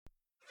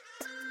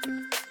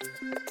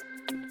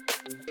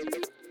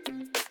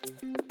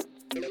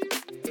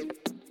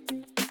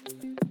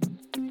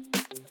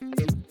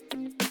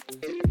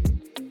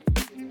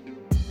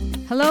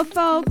Hello,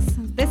 folks.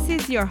 This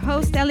is your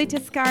host, Ellie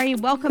Tescari,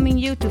 welcoming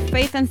you to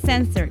Faith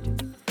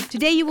Uncensored.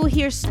 Today, you will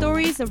hear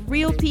stories of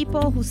real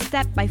people who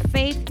stepped by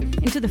faith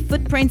into the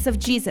footprints of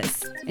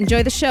Jesus.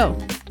 Enjoy the show.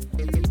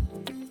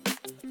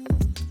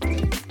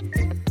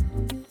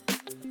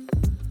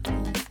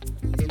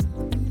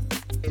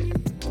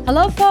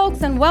 Hello,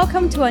 folks, and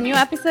welcome to a new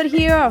episode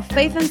here of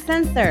Faith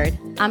Uncensored.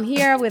 I'm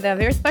here with a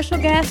very special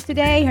guest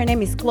today. Her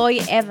name is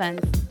Chloe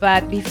Evans.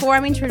 But before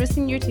I'm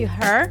introducing you to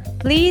her,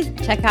 please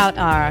check out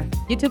our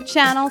YouTube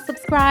channel,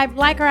 subscribe,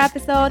 like our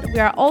episode. We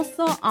are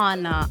also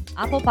on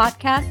Apple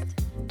Podcast.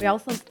 We're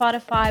also on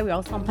Spotify. We're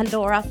also on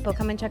Pandora. So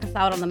come and check us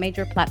out on the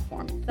major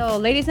platforms. So,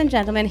 ladies and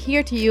gentlemen,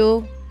 here to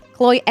you,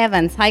 Chloe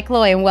Evans. Hi,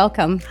 Chloe, and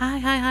welcome.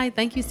 Hi.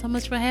 Thank you so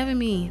much for having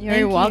me.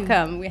 You're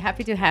welcome. We're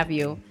happy to have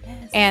you.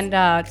 Yes.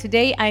 And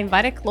today I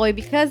invited Chloe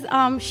because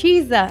she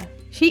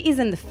is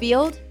in the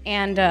field,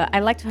 and I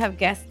like to have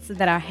guests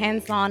that are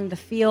hands-on in the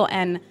field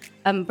and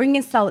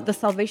bringing the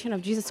salvation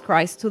of Jesus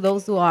Christ to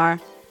those who are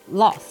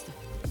lost.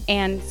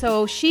 And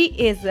so she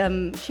has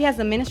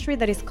a ministry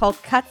that is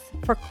called Cuts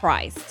for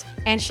Christ.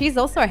 And she's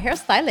also a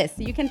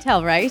hairstylist. You can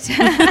tell, right?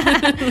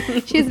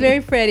 She's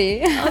very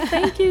pretty. Oh,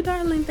 thank you,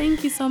 darling.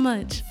 Thank you so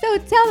much. So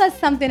tell us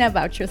something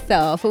about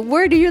yourself.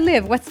 Where do you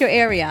live? What's your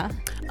area?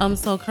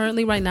 So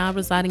currently right now I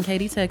reside in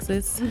Katy,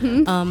 Texas.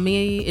 Mm-hmm.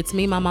 It's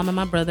me, my mom, and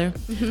my brother.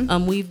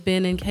 Mm-hmm. We've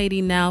been in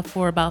Katy now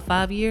for about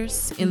 5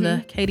 years in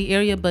the Katy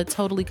area, but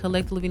totally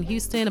collectively in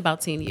Houston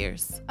about 10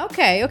 years.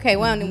 Okay.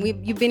 Well,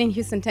 you've been in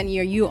Houston 10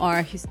 years. You are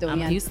a Houstonian.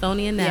 I'm a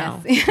Houstonian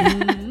now.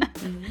 Yes.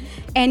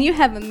 And you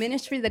have a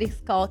ministry that is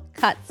called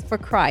Cuts for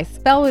Christ.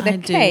 Spell with a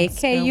K.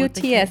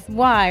 K-U-T-S.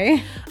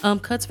 Why?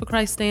 Cuts for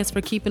Christ stands for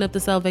Keeping Up the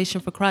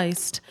Salvation for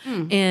Christ.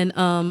 And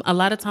a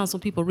lot of times when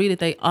people read it,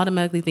 they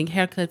automatically think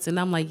haircuts. And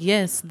I'm like,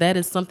 yes, that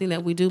is something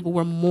that we do, but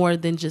we're more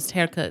than just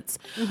haircuts.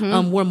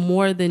 We're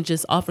more than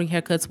just offering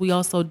haircuts. We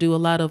also do a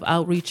lot of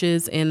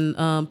outreaches and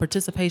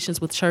participations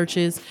with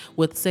churches,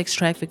 with sex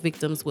traffic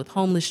victims, with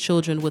homeless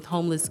children, with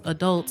homeless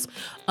adults,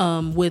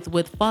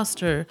 with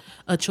foster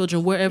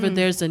children. Wherever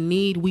there's a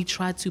need, we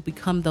try to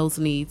become those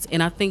needs.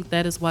 And I think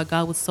that is why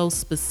God was so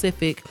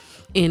specific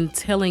in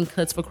telling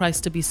Cuts for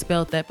Christ to be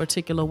spelled that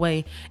particular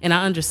way. And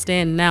I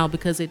understand now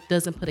because it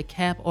doesn't put a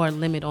cap or a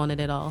limit on it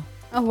at all.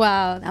 Oh,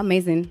 wow.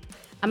 Amazing.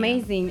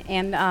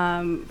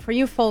 And for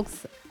you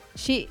folks,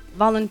 she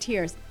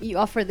volunteers. You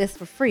offer this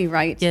for free,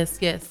 right? Yes.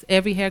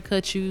 Every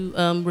haircut you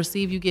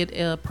receive, you get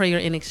a prayer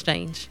in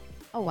exchange.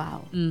 Oh,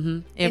 wow.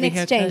 Every in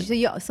exchange.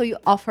 So you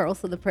offer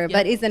also the prayer,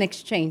 but it's an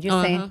exchange,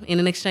 you're saying? In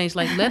an exchange,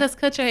 like, let us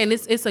cut your hair. And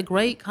it's a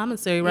great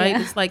commissary, right?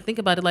 Yeah. It's like, think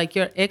about it, like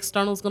your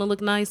external is going to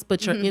look nice,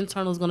 but your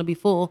internal is going to be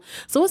full.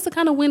 So it's a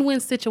kind of win-win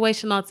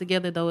situation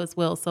altogether, though, as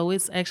well. So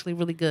it's actually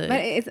really good.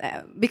 But it's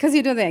because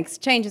you do the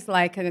exchange, it's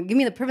like, give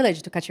me the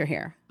privilege to cut your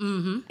hair.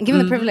 And give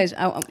me the privilege,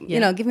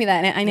 give me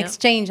that. And in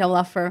exchange, I'll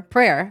offer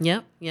prayer.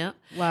 Yep.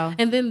 Wow.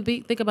 And then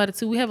think about it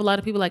too. We have a lot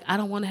of people like, I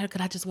don't want a haircut.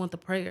 I just want the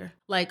prayer.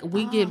 Like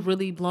we get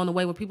really blown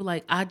away when people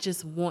like, I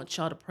just want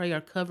y'all to pray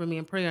or cover me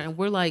in prayer. And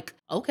we're like,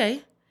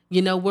 okay.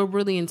 We're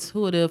really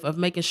intuitive of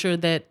making sure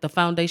that the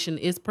foundation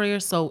is prayer.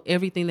 So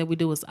everything that we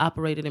do is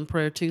operated in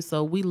prayer too.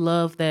 So we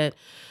love that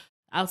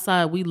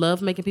outside. We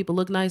love making people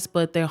look nice,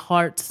 but their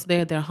hearts,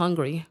 they're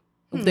hungry.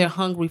 They're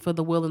hungry for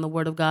the will and the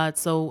word of God.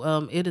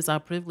 So it is our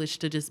privilege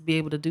to just be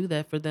able to do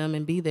that for them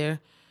and be there.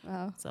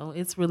 Wow. So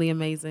it's really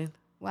amazing.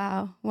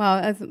 Wow,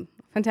 that's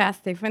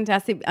fantastic.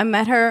 I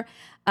met her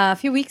a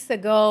few weeks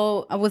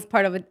ago. I was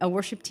part of a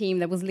worship team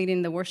that was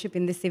leading the worship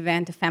in this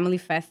event, a family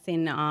fest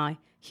in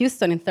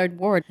Houston in Third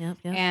Ward. Yep.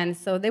 And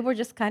so they were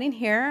just cutting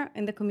hair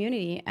in the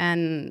community,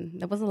 and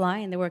there was a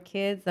line. There were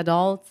kids,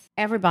 adults,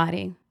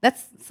 everybody.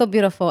 That's so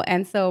beautiful.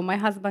 And so my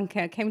husband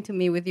came to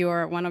me with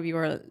one of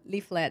your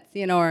leaflets,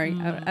 I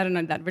don't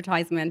know, that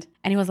advertisement.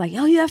 And he was like,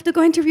 "Oh, you have to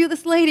go interview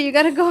this lady. You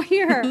got to go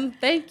here."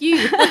 Thank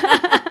you.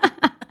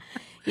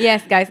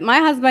 Yes, guys, my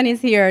husband is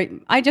here.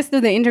 I just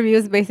do the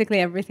interviews. Basically,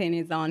 everything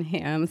is on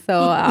him.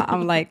 So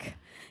I'm like,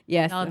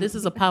 yes. Oh, this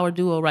is a power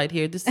duo right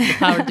here. This is a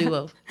power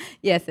duo.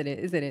 Yes, it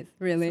is. It is.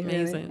 Really, it's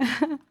amazing.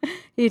 Really.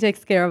 He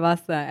takes care of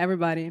us,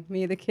 everybody,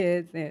 me, the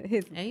kids.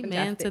 He's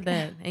Amen fantastic. to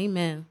that.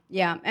 Amen.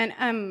 Yeah, and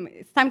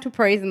it's time to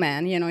praise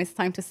man. It's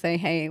time to say,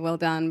 hey, well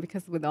done,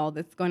 because with all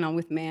that's going on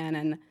with man.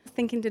 And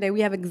thinking today, we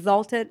have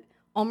exalted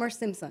Homer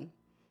Simpson.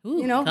 Ooh,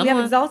 we have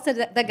exalted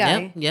the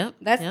guy. Yep.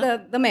 That's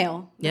the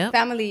male. Yep.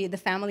 The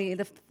family,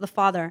 the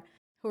father.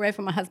 Hooray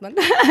for my husband.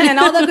 And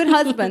all the good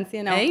husbands,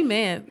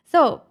 Amen.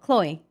 So,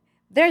 Chloe,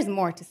 there's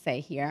more to say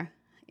here.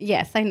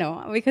 Yes, I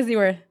know, because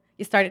you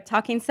started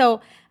talking.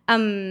 So,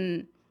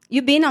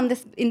 you've been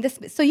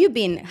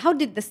how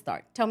did this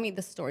start? Tell me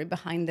the story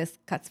behind this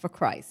Cuts for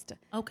Christ.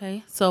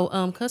 Okay.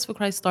 So, Cuts for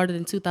Christ started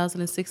in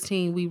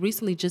 2016. We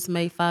recently just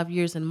made 5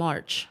 years in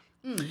March.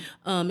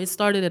 It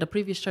started at a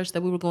previous church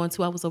that we were going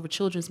to. I was over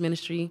children's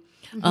ministry,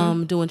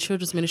 doing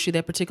children's ministry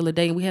that particular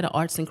day. And we had an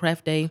arts and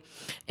craft day.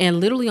 And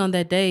literally on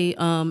that day,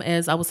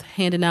 as I was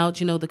handing out,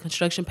 the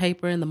construction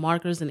paper and the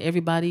markers and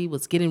everybody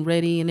was getting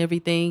ready and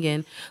everything.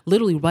 And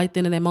literally right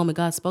then in that moment,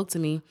 God spoke to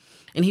me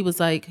and he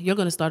was like, "You're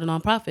going to start a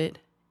nonprofit."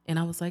 And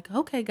I was like,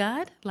 okay,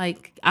 God,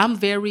 like I'm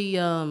very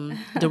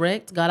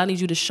direct. God, I need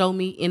you to show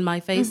me in my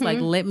face, like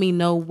let me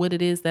know what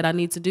it is that I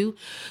need to do.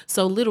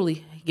 So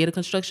literally get a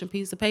construction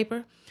piece of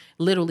paper,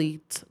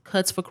 literally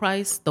cuts for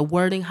Christ, the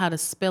wording, how to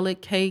spell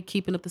it, K,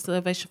 keeping up the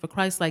salvation for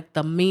Christ, like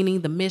the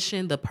meaning, the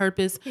mission, the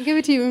purpose. I give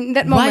it to you in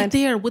that Right moment.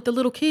 there with the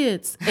little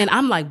kids. And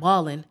I'm like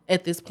bawling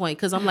at this point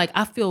because I'm like,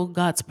 I feel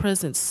God's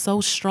presence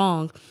so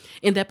strong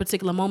in that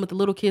particular moment. The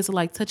little kids are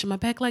like touching my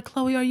back, like,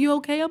 Chloe, are you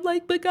okay? I'm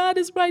like, but God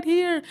is right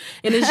here.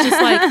 And it's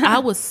just like, I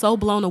was so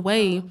blown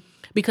away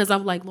because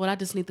I'm like, Lord, I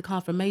just need the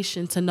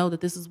confirmation to know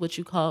that this is what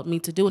you called me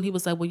to do. And he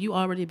was like, well, you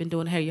already been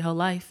doing hair your whole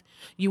life.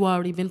 You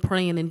already been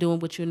praying and doing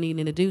what you're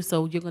needing to do.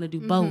 So you're going to do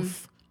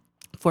both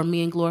for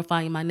me and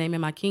glorifying my name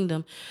and my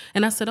kingdom.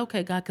 And I said,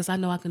 okay, God, because I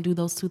know I can do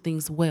those two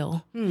things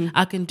well.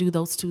 I can do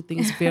those two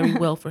things very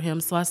well for him.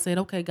 So I said,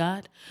 okay,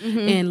 God.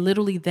 And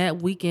literally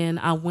that weekend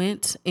I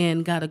went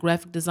and got a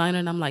graphic designer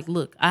and I'm like,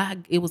 look,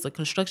 it was a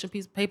construction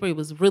piece of paper. It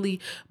was really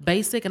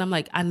basic. And I'm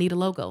like, I need a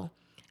logo.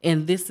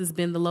 And this has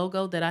been the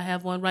logo that I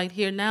have one right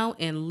here now.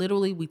 And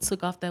literally we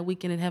took off that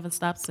weekend and haven't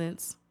stopped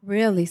since.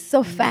 Really,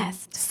 so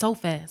fast. So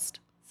fast.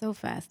 So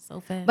fast.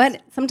 So fast.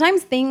 But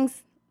sometimes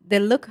things, they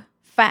look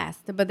fast,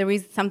 but there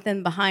is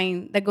something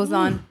behind that goes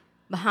on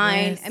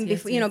behind Yes, and yes,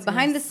 before, you know, yes,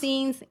 behind yes. the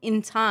scenes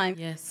in time.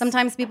 Yes.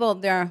 Sometimes people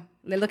they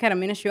look at a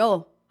ministry,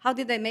 oh, how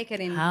did they make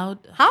it in How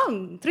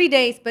 3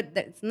 days? But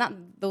it's not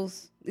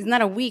those. It's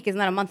not a week. It's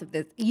not a month.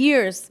 It's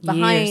years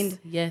behind.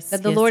 Yes,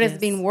 that the yes, Lord has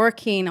yes. been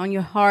working on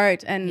your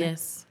heart and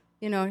Yes.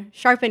 you know,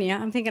 sharpening.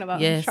 Yeah, I'm thinking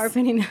about Yes.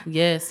 sharpening.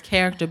 Yes,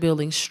 character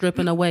building,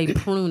 stripping away,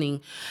 pruning.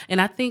 And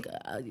I think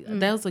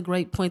that was a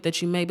great point that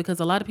you made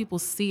because a lot of people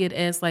see it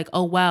as like,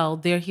 oh, wow,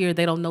 they're here.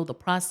 They don't know the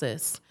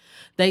process.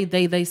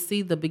 They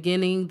see the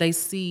beginning, they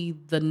see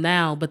the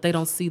now, but they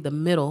don't see the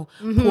middle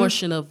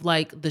portion of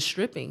like the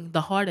stripping,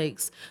 the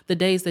heartaches, the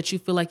days that you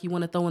feel like you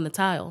want to throw in the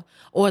tile,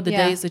 or the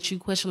Yeah. days that you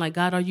question like,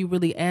 God, are you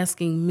really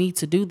asking me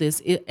to do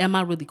this? Am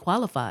I really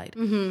qualified?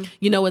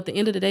 You know, at the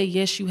end of the day,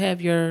 yes, you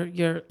have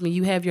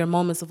your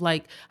moments of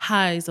like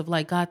highs of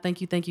like, God,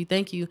 thank you, thank you,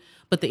 thank you.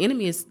 But the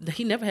enemy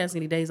he never has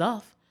any days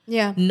off.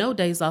 Yeah. No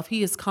days off.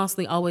 He is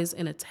constantly always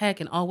in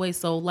attack and always.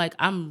 So like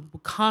I'm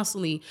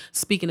constantly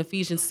speaking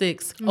Ephesians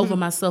 6 over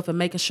myself and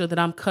making sure that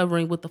I'm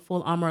covering with the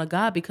full armor of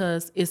God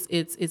because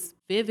it's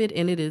vivid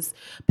and it is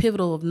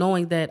pivotal of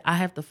knowing that I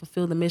have to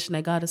fulfill the mission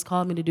that God has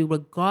called me to do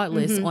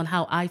regardless on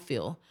how I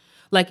feel.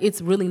 Like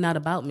it's really not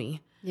about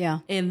me. Yeah.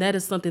 And that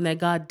is something that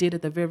God did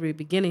at the very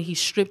beginning. He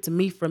stripped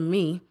me from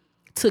me,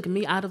 took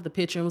me out of the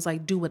picture and was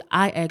like, do what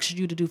I asked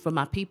you to do for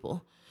my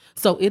people.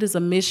 So it is a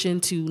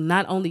mission to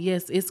not only,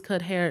 yes, it's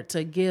cut hair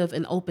to give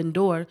an open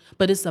door,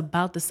 but it's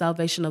about the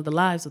salvation of the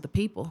lives of the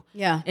people.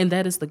 Yeah. And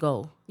that is the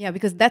goal. Yeah,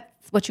 because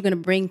that's what you're going to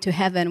bring to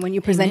heaven when you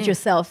present Amen.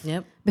 yourself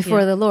Yep. before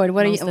Yep. the Lord.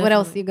 What Most what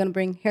else are definitely. you going to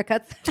bring?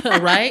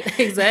 Haircuts? Right?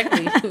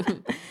 Exactly.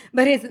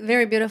 But it's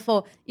very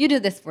beautiful. You do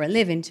this for a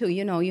living too.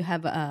 You know, you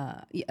have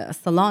a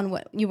salon.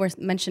 What you were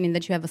mentioning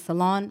that you have a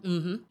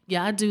salon.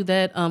 Yeah, I do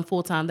that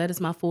full time. That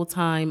is my full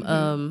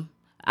time.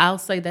 I'll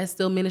say that's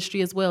still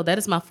ministry as well. That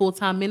is my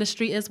full-time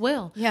ministry as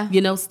well. Yeah.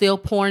 You know, still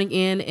pouring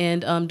in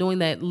and doing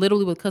that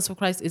literally with Cuts for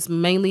Christ. It's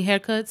mainly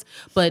haircuts,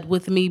 but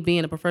with me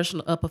being a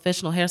professional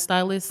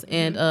hairstylist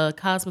and a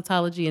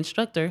cosmetology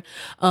instructor,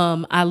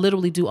 I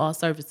literally do all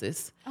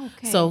services.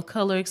 Okay. So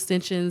color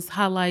extensions,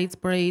 highlights,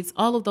 braids,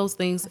 all of those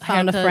things.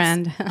 Found a haircuts.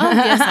 friend. Oh,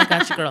 yes, I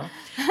got you, girl.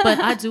 But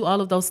I do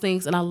all of those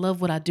things, and I love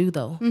what I do,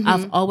 though.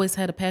 I've always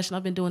had a passion.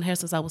 I've been doing hair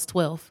since I was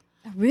 12.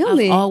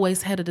 Really? I've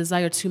always had a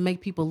desire to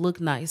make people look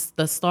nice.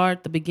 The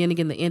start, the beginning,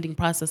 and the ending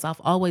process. I've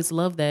always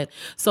loved that.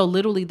 So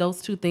literally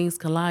those two things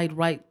collide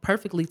right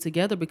perfectly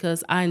together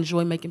because I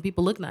enjoy making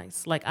people look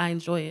nice. Like I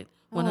enjoy it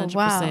 100%.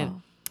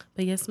 wow.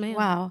 But yes, ma'am.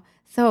 Wow.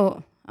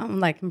 So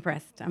I'm like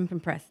impressed. I'm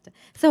impressed.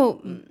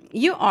 So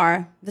you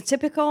are the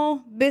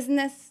typical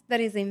business that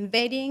is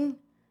invading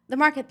the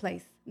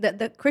marketplace,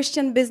 the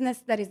Christian business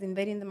that is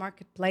invading the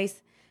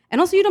marketplace.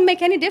 And also you don't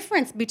make any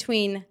difference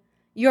between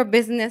your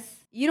business.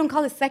 You don't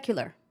call it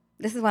secular.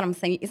 This is what I'm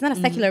saying. It's not a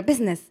secular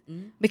business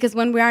because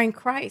when we are in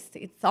Christ,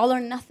 it's all or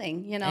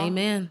nothing, you know.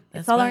 Amen. It's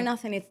That's all or right.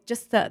 nothing. It's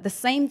just the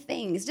same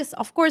thing. It's just,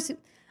 of course,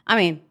 I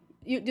mean,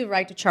 you do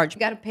right to charge. You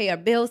got to pay our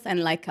bills.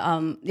 And like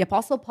the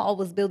Apostle Paul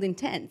was building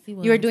tents.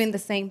 You're doing the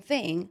same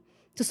thing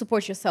to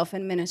support yourself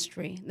in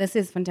ministry. This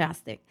is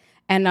fantastic.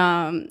 And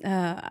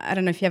I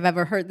don't know if you've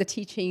ever heard the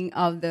teaching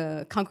of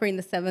the conquering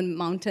the 7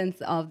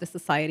 mountains of the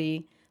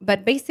society.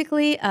 But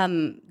basically,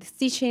 this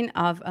teaching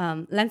of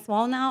Lance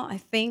Wallnau, I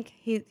think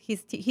he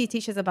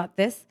teaches about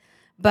this.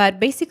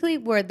 But basically,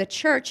 where the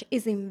church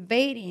is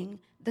invading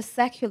the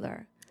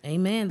secular,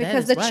 Amen. That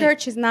because is the right.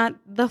 church is not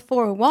the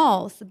 4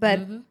 walls, but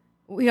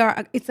we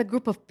are. It's a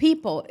group of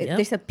people. Yep.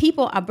 They said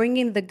people are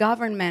bringing the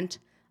government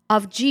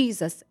of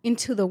Jesus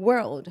into the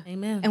world.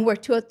 Amen. And where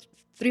 2 or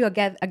 3 are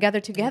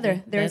gathered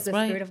together, there's That's the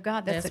right. Spirit of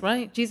God. That's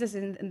right. Jesus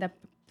in that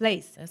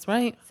place. That's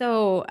right.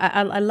 So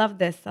I love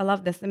this. I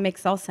love this. It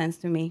makes all sense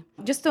to me.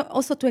 Just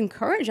also to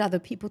encourage other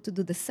people to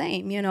do the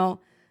same. You know,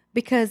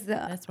 because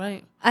That's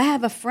right. I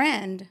have a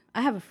friend.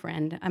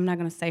 I'm not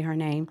going to say her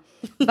name,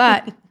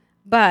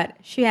 but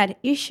she had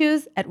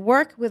issues at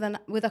work with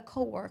a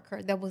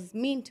coworker that was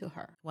mean to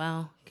her.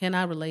 Wow. Can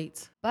I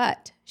relate?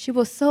 But she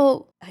brought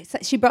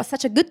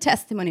such a good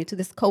testimony to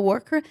this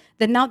coworker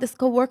that now this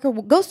coworker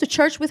goes to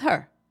church with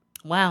her.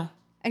 Wow.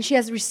 And she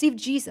has received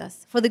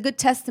Jesus for the good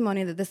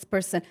testimony that this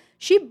person.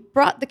 She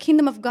brought the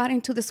kingdom of God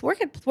into this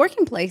working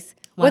place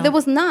where Wow. there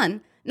was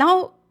none.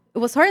 Now it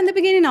was her in the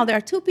beginning. Now there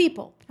are two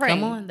people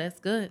praying. Come on, that's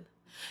good.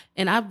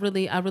 And I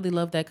really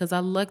love that because I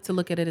like to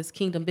look at it as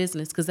kingdom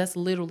business because that's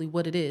literally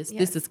what it is. Yes.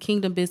 This is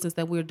kingdom business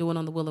that we're doing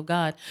on the will of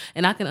God.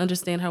 And I can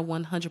understand her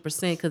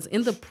 100% because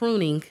in the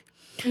pruning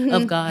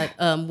of God,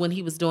 when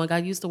he was doing, I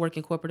used to work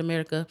in corporate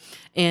America.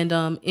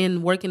 And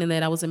in working in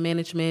that, I was in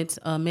management,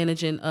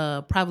 managing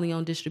privately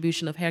owned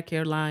distribution of hair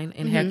care line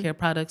and hair care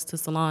products to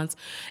salons.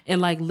 And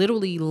like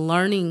literally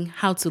learning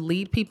how to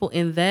lead people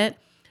in that.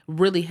 God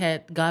really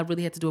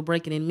had to do a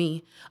breaking in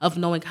me of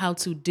knowing how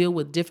to deal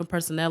with different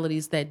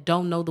personalities that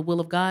don't know the will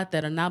of God,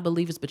 that are not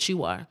believers, but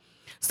you are.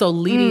 So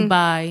leading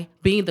by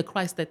being the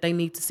Christ that they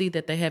need to see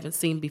that they haven't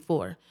seen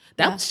before.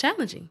 That was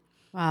challenging.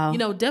 Wow. You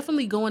know,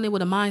 definitely going in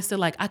with a mindset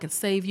like, I can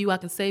save you.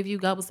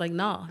 God was like,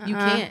 no, you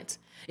can't.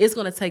 It's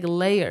going to take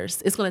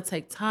layers. It's going to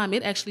take time.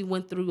 It actually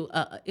went through,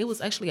 it was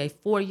actually a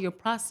 4-year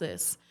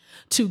process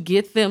to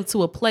get them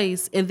to a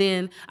place. And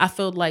then I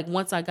felt like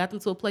once I got them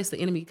to a place, the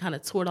enemy kind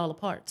of tore it all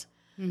apart.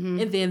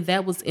 And then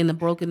that was in the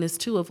brokenness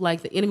too of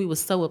like the enemy was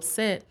so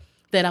upset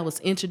that I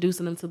was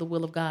introducing them to the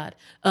will of God,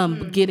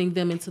 getting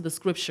them into the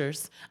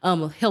scriptures,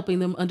 helping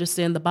them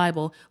understand the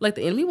Bible. Like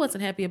the enemy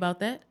wasn't happy about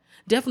that.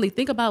 Definitely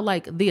think about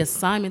like the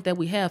assignment that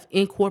we have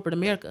in corporate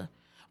America,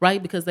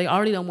 right? Because they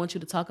already don't want you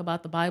to talk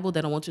about the Bible.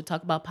 They don't want you to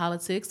talk about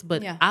politics.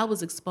 But I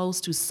was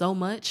exposed to so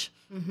much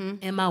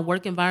in my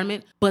work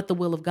environment, but the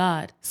will of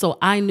God. So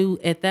I knew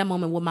at that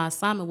moment what my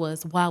assignment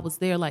was while I was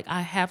there. Like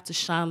I have to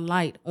shine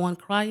light on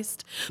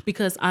Christ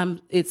because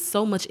it's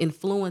so much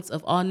influence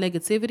of all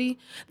negativity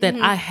that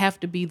I have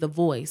to be the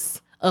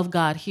voice of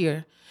God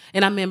here.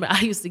 And I remember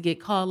I used to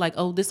get called like,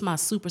 oh, this is my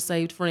super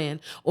saved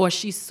friend, or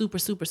she's super,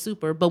 super,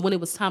 super. But when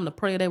it was time to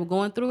pray, they were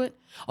going through it,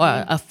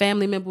 or a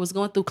family member was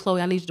going through, Chloe,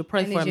 I need you to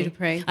pray for me. I need you to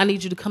pray. I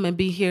need you to come and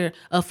be here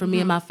for me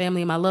and my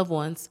family and my loved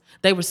ones.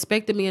 They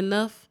respected me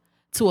enough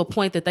to a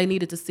point that they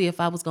needed to see if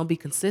I was going to be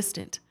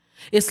consistent.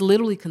 It's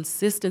literally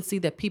consistency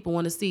that people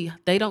want to see.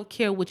 They don't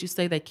care what you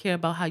say. They care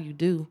about how you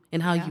do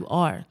and how you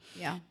are.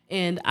 Yeah.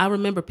 And I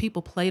remember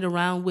people played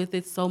around with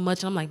it so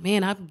much. I'm like,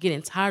 man, I'm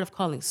getting tired of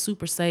calling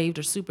super saved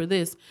or super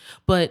this.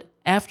 But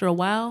after a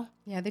while,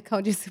 Yeah, they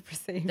called you super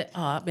saved.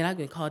 I mean, I've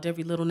been called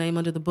every little name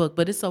under the book,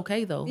 but it's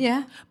okay though.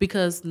 Yeah.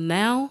 Because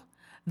now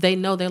they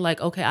know, they're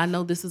like, okay, I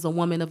know this is a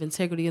woman of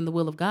integrity in the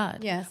will of God.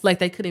 Yes. Like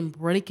they couldn't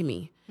break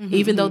me.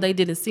 Even though they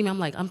didn't see me, I'm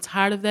like, I'm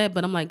tired of that.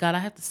 But I'm like, God, I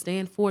have to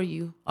stand for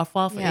you or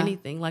fall for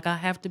anything. Like I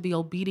have to be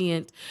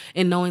obedient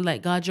and knowing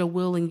like God, your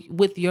will, and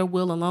with your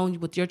will alone,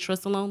 with your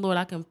trust alone, Lord,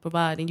 I can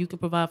provide and you can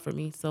provide for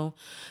me. So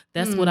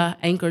that's what I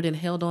anchored and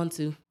held on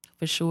to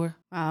for sure.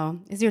 Wow.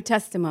 It's your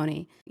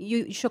testimony.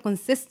 You show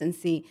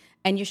consistency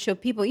and you show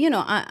people,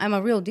 I'm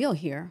a real deal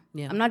here.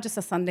 Yeah. I'm not just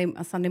a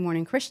Sunday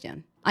morning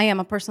Christian. I am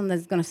a person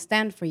that's going to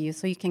stand for you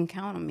so you can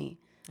count on me.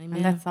 Amen.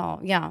 And that's all.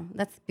 Yeah,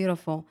 that's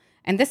beautiful.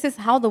 And this is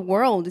how the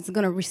world is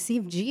going to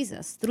receive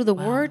Jesus, through the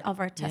word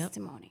of our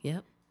testimony.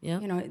 Yep.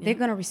 They're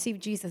going to receive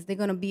Jesus. They're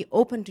going to be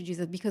open to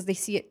Jesus because they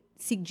see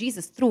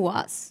Jesus through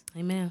us.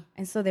 Amen.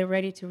 And so they're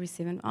ready to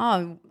receive him.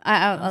 Oh,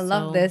 I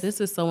love this.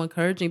 This is so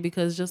encouraging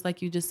because just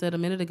like you just said a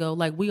minute ago,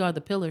 like we are the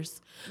pillars.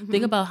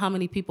 Think about how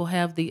many people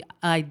have the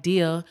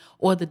idea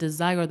or the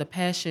desire or the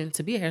passion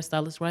to be a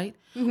hairstylist, right?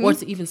 Or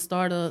to even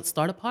start a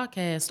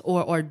podcast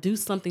or do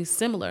something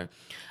similar.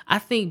 I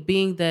think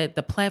being that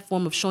the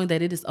platform of showing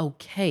that it is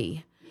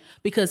okay,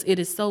 because it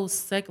is so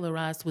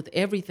secularized with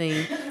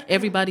everything.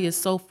 Everybody is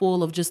so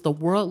full of just the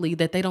worldly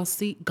that they don't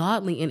see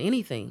godly in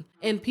anything.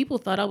 And people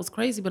thought I was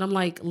crazy, but I'm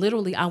like,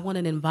 literally, I want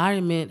an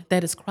environment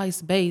that is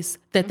Christ-based,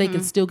 that they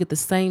can still get the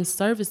same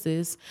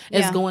services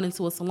as going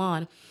into a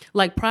salon.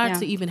 Like prior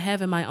to even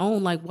having my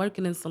own, like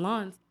working in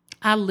salons,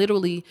 I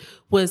literally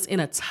was in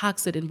a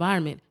toxic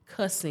environment,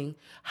 cussing,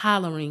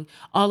 hollering,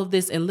 all of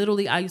this. And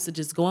literally, I used to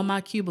just go in my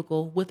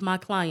cubicle with my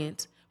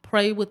client,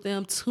 pray with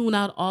them, tune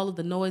out all of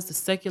the noise, the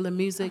secular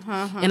music.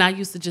 And I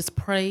used to just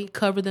pray,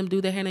 cover them,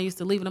 do their hair, and I used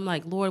to leave. And I'm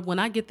like, Lord, when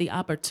I get the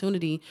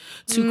opportunity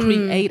to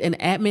create an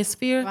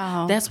atmosphere,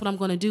 that's what I'm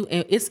going to do.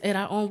 And it's at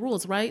our own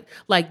rules, right?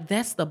 Like,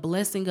 that's the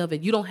blessing of it.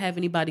 You don't have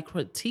anybody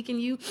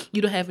critiquing you.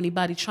 You don't have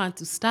anybody trying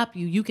to stop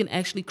you. You can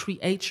actually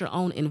create your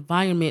own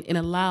environment and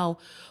allow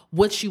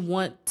what you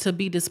want to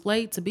be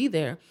displayed to be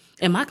there.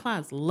 And my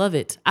clients love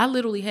it. I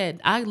literally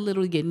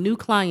get new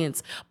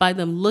clients by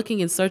them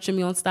looking and searching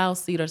me on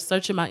StyleSeat or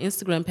searching my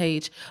Instagram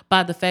page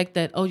by the fact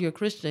that, oh, you're a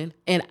Christian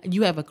and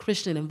you have a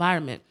Christian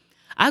environment.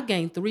 I've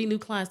gained 3 new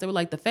clients. They were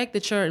like, the fact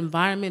that your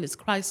environment is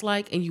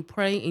Christ-like and you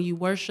pray and you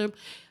worship,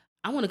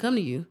 I want to come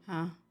to you.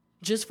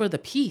 Just for the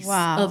peace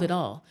of it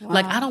all.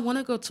 Like, I don't want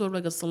to go to a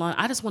regular salon.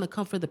 I just want to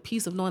come for the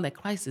peace of knowing that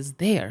Christ is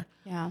there.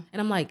 Yeah.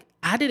 And I'm like,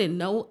 I didn't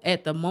know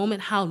at the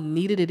moment how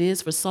needed it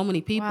is for so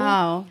many people.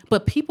 Wow.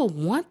 But people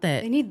want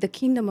that. They need the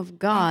kingdom of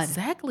God.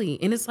 Exactly.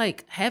 And it's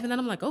like having that,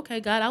 I'm like, okay,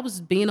 God, I was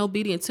being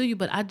obedient to you,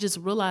 but I just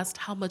realized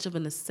how much of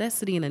a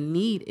necessity and a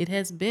need it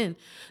has been.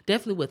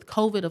 Definitely with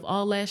COVID of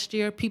all last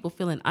year, people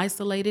feeling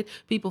isolated,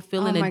 people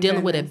feeling my and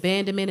dealing with goodness.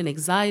 abandonment and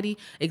anxiety.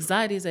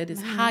 Anxiety is at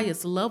its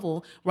highest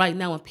level right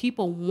now, and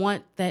people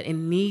want that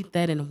and need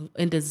that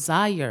and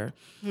desire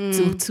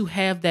to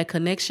have that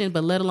connection,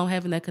 but let alone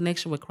having that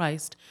connection with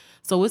Christ.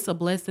 So it's a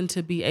blessing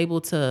to be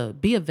able to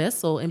be a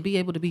vessel and be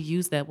able to be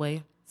used that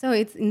way. So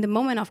it's in the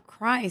moment of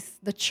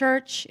Christ, the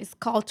church is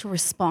called to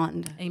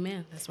respond.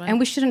 Amen. That's right. And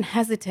we shouldn't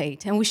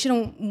hesitate, and we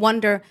shouldn't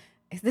wonder,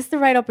 is this the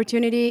right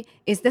opportunity?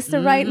 Is this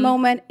the right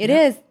moment? It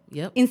is.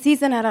 Yep. In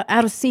season, out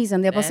of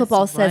season. The Apostle That's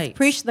Paul says, right.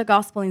 preach the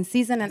gospel in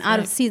season and out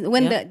of season.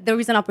 When there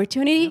is an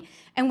opportunity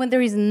and when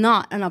there is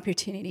not an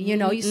opportunity. You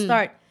know, you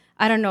start,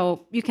 I don't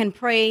know, you can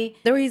pray.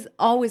 There is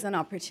always an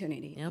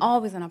opportunity.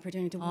 Always an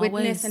opportunity to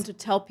witness and to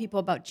tell people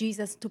about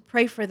Jesus, to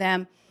pray for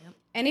them.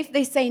 And if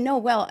they say no,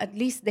 well, at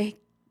least they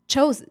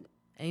chose it.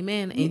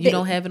 Amen. And you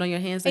don't have it on your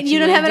hands. And you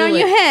don't have it on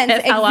your hands.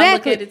 That's exactly. how I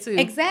look at it too.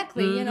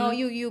 Exactly. You know,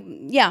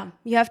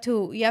 you have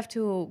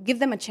to give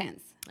them a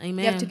chance.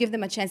 Amen. You have to give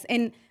them a chance.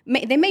 And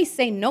they may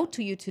say no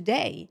to you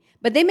today,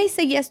 but they may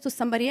say yes to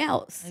somebody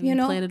else. And you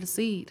know, planted a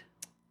seed.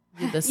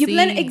 You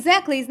planted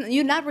exactly.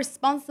 You're not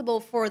responsible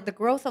for the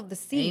growth of the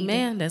seed.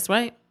 Amen. That's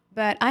right.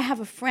 But I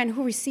have a friend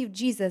who received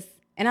Jesus,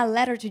 and I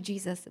led her to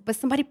Jesus. But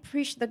somebody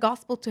preached the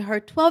gospel to her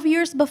 12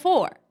 years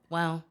before.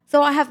 Wow.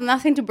 So I have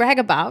nothing to brag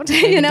about,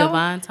 you know.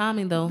 Divine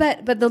timing, though.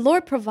 But the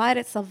Lord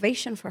provided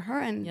salvation for her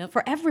and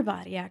for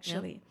everybody,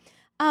 actually.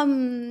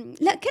 Can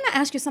I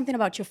ask you something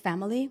about your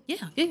family?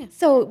 Yeah.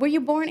 So were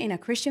you born in a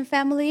Christian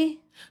family?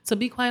 To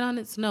be quite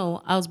honest,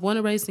 no. I was born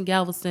and raised in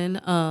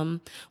Galveston.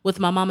 With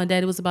my mom and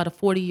dad, it was about a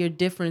 40-year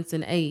difference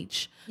in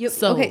age.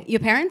 Okay, your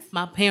parents?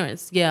 My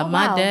parents, yeah. Oh,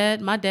 my wow.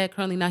 my dad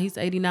currently now he's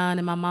 89,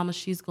 and my mama,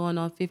 she's going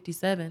on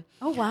 57.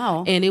 Oh,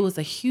 wow. And it was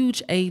a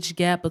huge age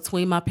gap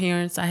between my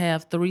parents. I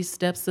have 3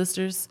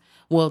 stepsisters.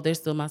 Well, they're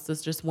still my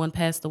sisters. One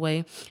passed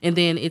away. And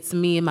then it's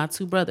me and my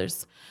 2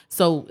 brothers.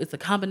 So it's a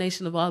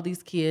combination of all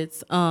these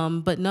kids.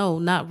 But no,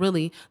 not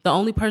really. The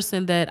only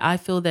person that I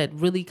feel that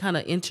really kind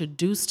of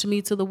introduced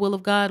me to the will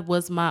of God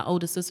was my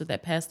older sister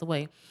that passed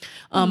away.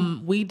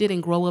 We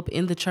didn't grow up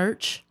in the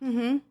church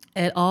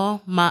at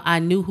all. I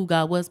knew who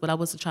God was, but I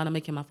wasn't trying to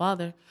make him my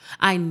father.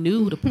 I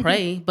knew to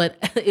pray, but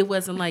it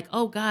wasn't like,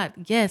 oh God,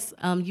 yes,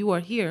 you are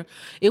here.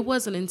 It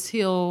wasn't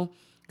until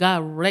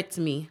God wrecked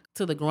me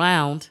to the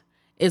ground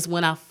is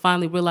when I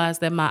finally realized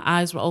that my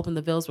eyes were open,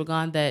 the veils were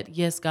gone, that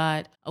yes,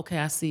 God, okay,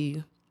 I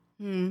see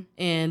you.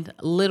 And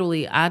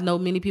literally, I know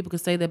many people can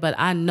say that, but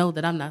I know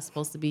that I'm not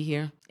supposed to be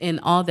here.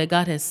 And all that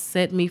God has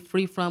set me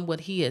free from,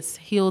 what he has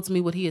healed me,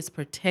 what he has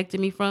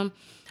protected me from,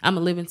 I'm a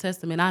living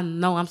testament. I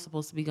know I'm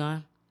supposed to be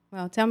gone.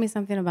 Well, tell me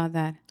something about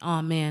that.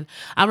 Oh man,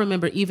 I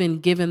remember even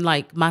giving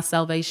like my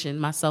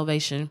salvation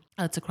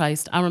to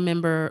Christ. I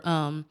remember,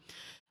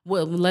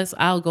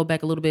 I'll go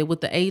back a little bit with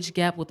the age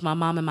gap with my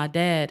mom and my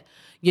dad,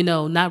 you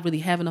know, not really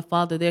having a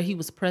father there. He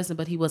was present,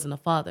 but he wasn't a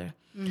father.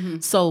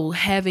 So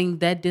having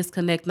that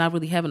disconnect, not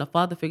really having a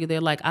father figure there,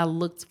 like I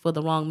looked for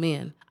the wrong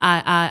men.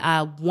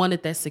 I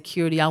wanted that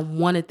security. I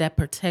wanted that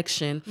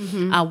protection.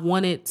 I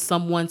wanted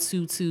someone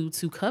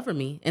to cover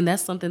me. And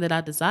that's something that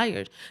I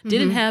desired.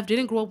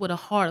 Didn't grow up with a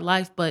hard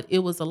life, but it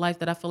was a life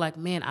that I feel like,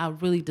 man, I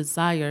really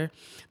desire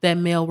that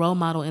male role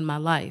model in my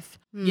life.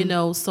 You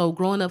know, so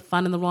growing up,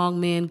 finding the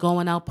wrong men,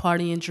 going out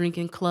partying,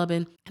 drinking,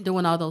 clubbing,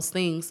 doing all those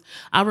things.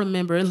 I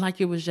remember, and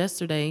like it was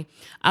yesterday,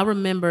 I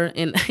remember,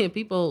 and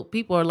people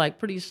are like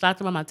pretty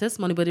shocked about my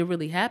testimony, but it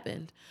really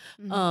happened.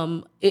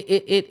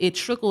 It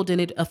trickled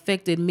and it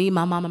affected me,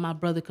 my mom, and my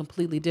brother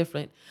completely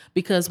different.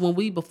 Because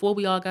before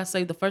we all got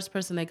saved, the first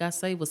person that got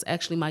saved was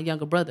actually my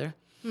younger brother.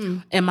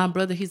 And my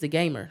brother, he's a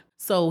gamer.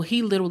 So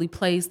he literally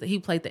played the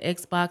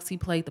Xbox, he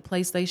played the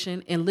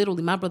PlayStation, and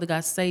literally my brother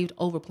got saved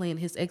over playing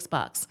his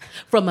Xbox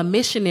from a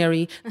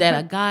missionary that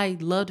a guy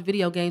loved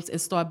video games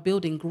and started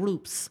building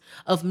groups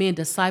of men,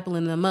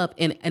 discipling them up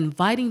and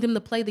inviting them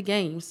to play the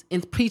games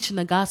and preaching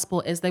the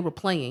gospel as they were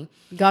playing.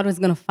 God was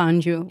going to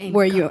find you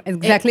where you're at.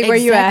 Exactly where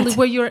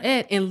you're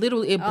at. And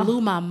literally it blew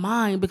my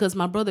mind because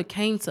my brother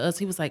came to us.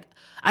 He was like,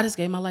 I just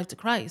gave my life to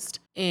Christ.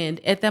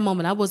 And at that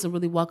moment, I wasn't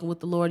really walking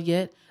with the Lord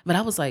yet, but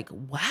I was like,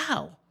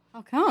 wow.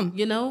 How come?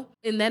 You know,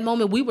 in that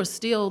moment, we were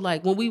still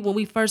like, when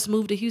we first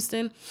moved to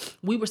Houston,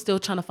 we were still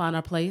trying to find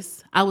our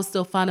place. I was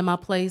still finding my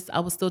place. I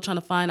was still trying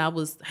to I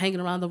was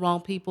hanging around the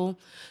wrong people,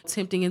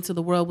 tempting into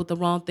the world with the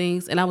wrong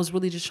things. And I was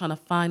really just trying to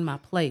find my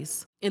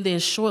place. And then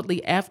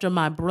shortly after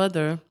my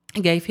brother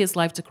gave his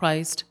life to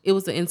Christ, it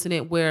was an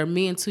incident where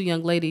me and 2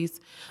 young ladies,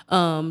 2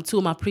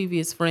 of my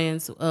previous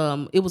friends,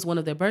 it was one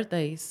of their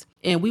birthdays.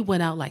 And we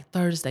went out like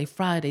Thursday,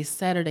 Friday,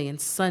 Saturday, and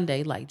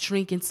Sunday, like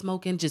drinking,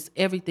 smoking, just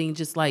everything,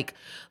 just like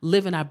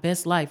living our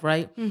best life,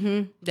 right?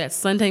 That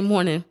Sunday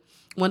morning,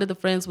 one of the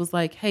friends was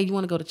like, hey, you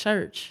want to go to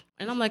church?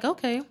 And I'm like,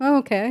 okay, Oh,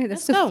 okay.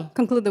 Let's just go.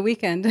 conclude the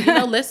weekend.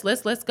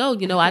 Let's go.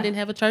 I didn't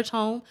have a church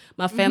home.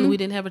 My family, we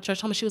didn't have a church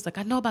home. And she was like,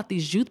 I know about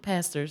these youth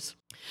pastors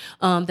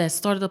that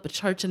started up a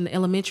church in the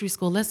elementary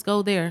school. Let's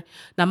go there.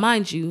 Now,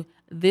 mind you,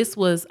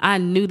 I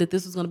knew that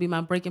this was going to be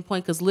my breaking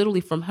point, because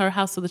literally from her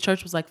house to the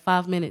church was like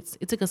 5 minutes.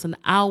 It took us an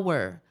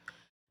hour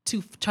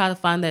to try to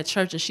find that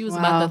church. And she was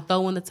about to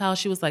throw in the towel.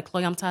 She was like,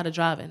 Chloe, I'm tired of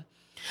driving.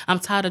 I'm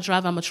going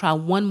to try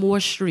one more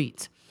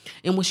street.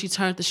 And when she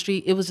turned the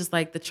street, it was just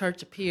like the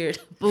church appeared.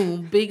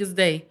 Boom, big as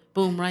day.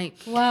 Boom, right?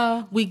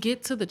 Wow. We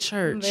get to the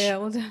church,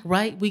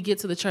 right? We get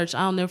to the church.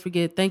 I'll never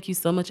forget. Thank you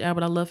so much,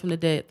 Albert. I love him to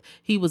death.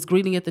 He was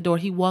greeting at the door.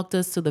 He walked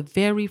us to the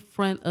very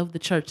front of the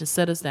church and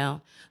set us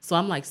down. So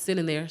I'm like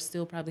sitting there,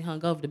 still probably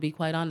hungover, to be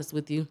quite honest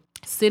with you.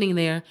 Sitting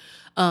there.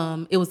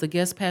 It was a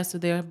guest pastor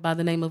there by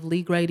the name of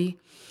Lee Grady.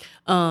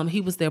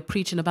 He was there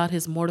preaching about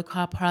his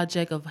Mordecai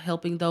project of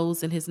helping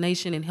those in his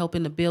nation and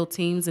helping to build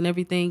teams and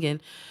everything.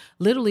 And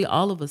literally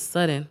all of a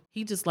sudden,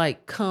 he just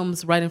like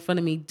comes right in front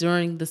of me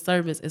during the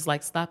service. It's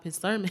like, stop his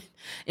sermon.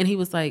 And he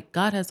was like,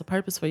 God has a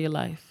purpose for your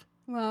life.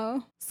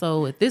 Wow.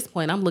 So at this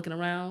point, I'm looking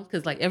around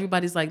because like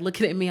everybody's like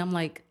looking at me. I'm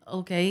like,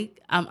 okay,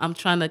 I'm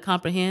trying to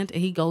comprehend.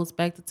 And he goes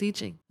back to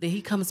teaching. Then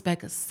he comes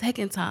back a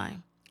second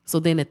time. So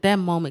then at that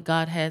moment,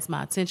 God has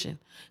my attention,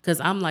 because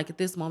I'm like, at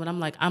this moment, I'm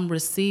like, I'm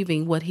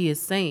receiving what he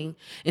is saying.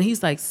 And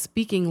he's like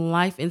speaking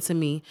life into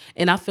me.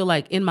 And I feel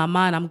like in my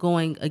mind, I'm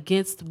going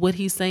against what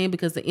he's saying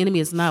because the enemy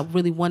is not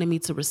really wanting me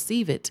to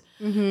receive it.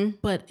 Mm-hmm.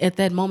 But at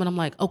that moment, I'm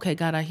like, okay,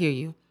 God, I hear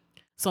you.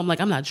 So I'm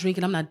like, I'm not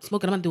drinking, I'm not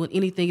smoking, I'm not doing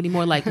anything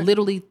anymore. Like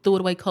literally threw it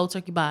away, cold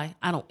turkey, bye.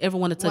 I don't ever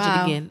want to touch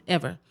it again,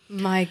 ever.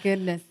 My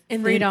goodness.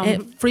 And freedom.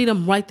 Then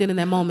freedom right then in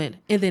that moment.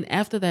 And then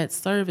after that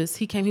service,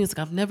 he came, he was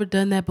like, I've never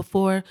done that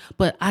before,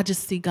 but I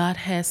just see God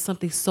has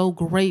something so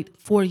great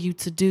for you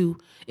to do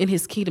in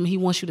his kingdom. He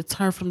wants you to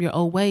turn from your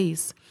old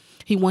ways.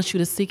 He wants you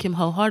to seek him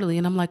wholeheartedly.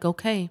 And I'm like,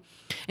 okay.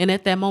 And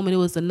at that moment, it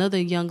was another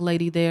young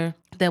lady there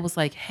that was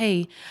like,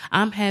 hey,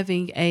 I'm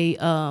having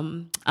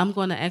I'm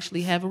going to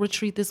actually have a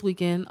retreat this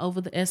weekend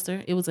over the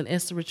Esther. It was an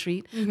Esther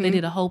retreat. Mm-hmm. They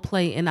did a whole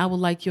play, and I would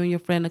like you and your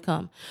friend to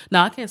come.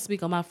 Now, I can't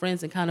speak on my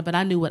friends and kind of, but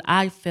I knew what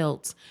I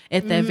felt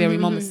at that very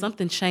moment.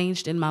 Something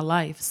changed in my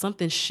life.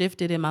 Something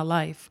shifted in my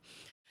life.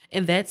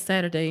 And that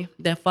Saturday,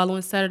 that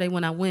following Saturday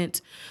when I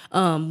went,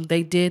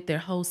 they did their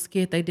whole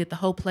skit. They did the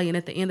whole play, and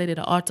at the end, they did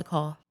an altar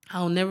call.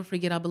 I'll never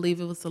forget, I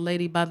believe it was a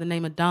lady by the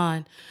name of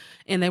Dawn.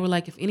 And they were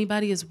like, if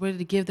anybody is ready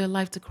to give their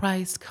life to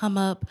Christ, come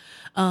up,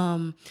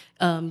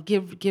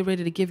 get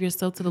ready to give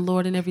yourself to the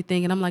Lord and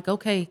everything. And I'm like,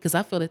 okay, because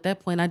I felt at that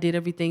point I did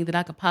everything that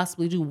I could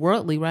possibly do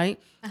worldly, right?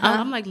 Uh-huh.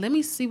 I'm like, let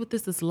me see what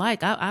this is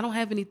like. I don't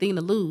have anything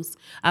to lose.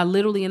 I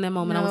literally in that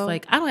moment, I was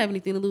like, I don't have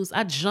anything to lose.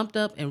 I jumped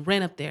up and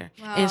ran up there.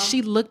 Wow. And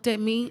she looked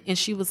at me and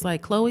she was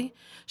like, Chloe,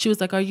 she was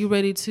like, are you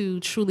ready to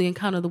truly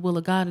encounter the will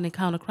of God and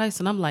encounter Christ?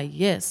 And I'm like,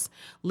 yes.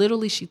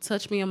 Literally, she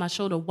touched me on my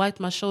shoulder, wiped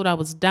my shoulder. I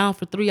was down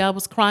for 3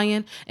 hours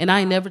crying, and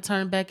I ain't never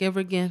turned back ever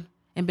again,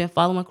 and been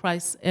following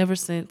Christ ever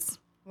since.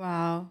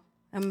 Wow.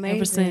 Amazing.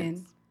 Ever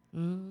since.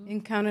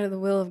 Encounter the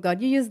will of God.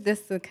 You use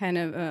this to kind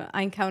of,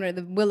 I encountered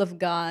the will of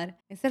God.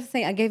 Instead of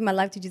saying, I gave my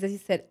life to Jesus, you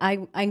said,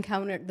 I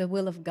encountered the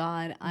will of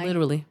God.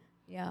 Literally.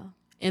 Yeah.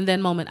 In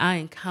that moment, I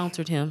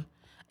encountered him,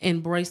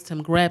 embraced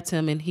him, grabbed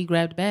him, and he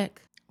grabbed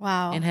back.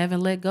 Wow. And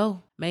haven't let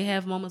go. May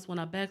have moments when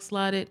I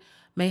backslided,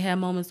 may have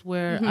moments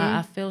where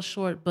I fell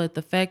short, but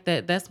the fact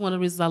that that's one of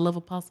the reasons I love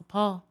Apostle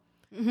Paul.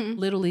 Mm-hmm.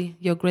 Literally,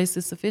 your grace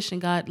is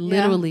sufficient, God.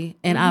 Literally.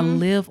 Yeah. And I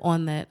live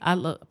on that. I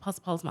love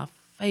Apostle Paul is my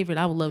favorite.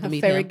 I would love to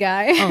meet him. Favorite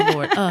guy. Oh,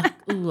 Lord. I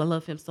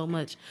love him so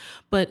much.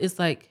 But it's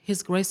like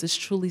his grace is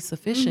truly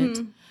sufficient.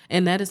 Mm-hmm.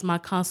 And that is my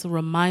constant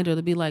reminder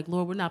to be like,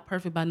 Lord, we're not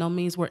perfect by no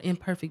means. We're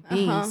imperfect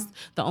beings. Uh-huh.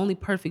 The only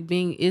perfect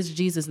being is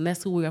Jesus, and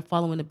that's who we are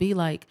following to be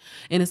like.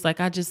 And it's like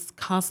I just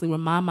constantly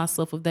remind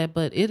myself of that.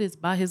 But it is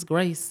by his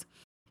grace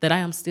that I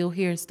am still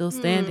here and still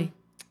standing.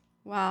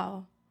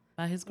 Wow.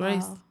 By his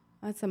grace. Wow.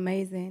 That's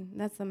amazing.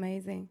 That's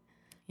amazing.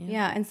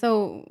 Yeah. And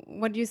so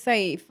what do you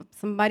say? If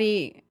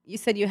somebody, you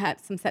said you had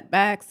some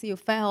setbacks, you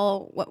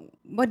fell.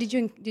 What did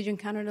you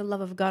encounter the love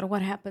of God?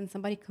 What happened?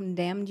 Somebody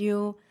condemned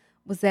you?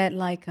 Was that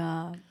like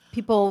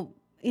people,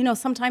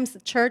 sometimes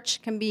the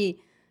church can be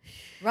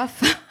rough.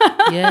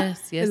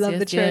 Yes. We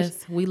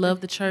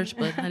love the church,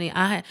 but honey,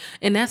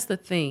 and that's the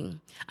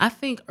thing. I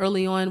think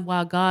early on,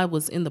 while God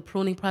was in the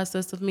pruning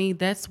process of me,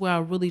 that's where I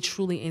really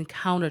truly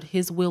encountered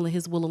his will and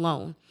his will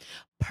alone.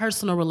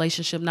 Personal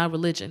relationship, not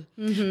religion.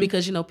 Mm-hmm.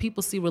 Because,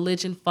 people see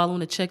religion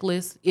following a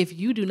checklist. If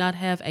you do not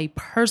have a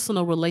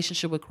personal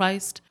relationship with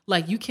Christ,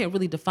 like you can't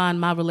really define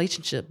my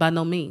relationship by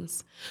no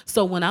means.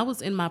 So when I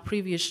was in my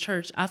previous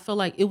church, I felt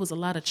like it was a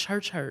lot of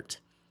church hurt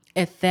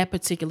at that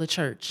particular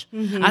church.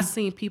 Mm-hmm. I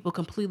seen people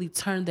completely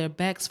turn their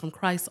backs from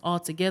Christ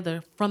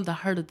altogether from the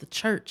hurt of the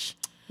church.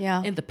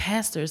 Yeah. And the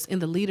pastors in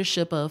the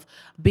leadership of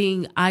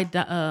being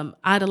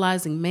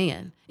idolizing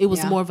man. It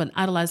was more of an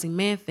idolizing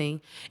man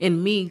thing.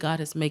 And me, God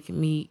has made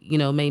me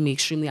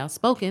extremely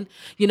outspoken.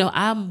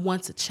 I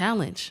want to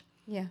challenge.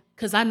 Yeah.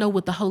 Because I know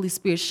what the Holy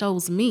Spirit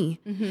shows me.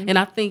 And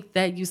I think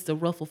that used to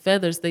ruffle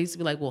feathers. They used to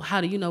be like, well, how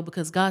do you know?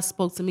 Because God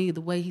spoke to me the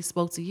way he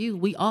spoke to you.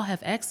 We all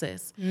have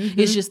access.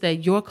 It's just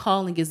that your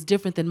calling is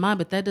different than mine,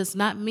 but that does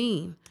not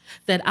mean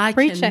that I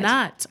Preach it.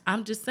 cannot.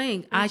 I'm just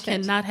saying I Preach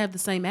it. cannot have the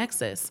same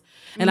access.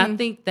 And I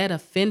think that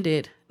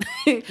offended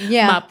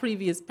Yeah. my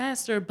previous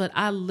pastor, but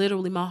I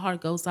literally, my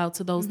heart goes out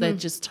to those that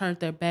just turned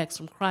their backs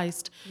from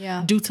Christ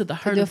Yeah. due to the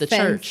hurt the of the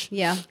offense. church.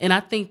 Yeah. And I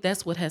think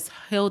that's what has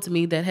held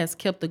me, that has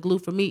kept the glue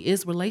for me,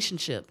 is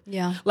relationship.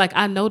 Yeah. Like,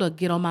 I know to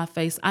get on my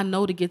face. I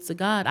know to get to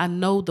God. I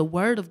know the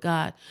word of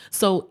God.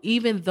 So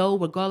even though,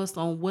 regardless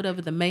on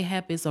whatever the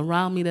mayhap is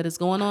around me that is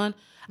going on,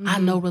 I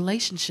know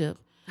relationship.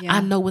 Yeah.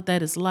 I know what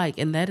that is like.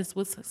 And that is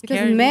what's Because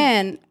carrying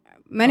me.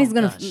 man is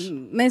gonna gosh.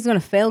 man is gonna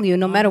fail you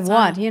no matter the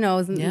what. time. You know,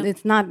 Yep.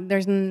 it's not.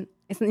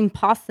 It's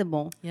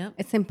impossible. Yep.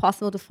 It's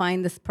impossible to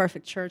find this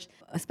perfect church.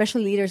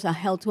 Especially leaders are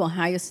held to a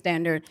higher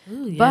standard.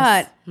 Ooh, yes.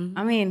 But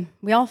I mean,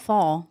 we all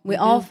fall. We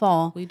all do.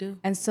 fall. We do.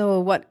 And so,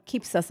 what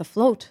keeps us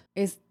afloat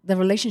is the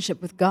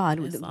relationship with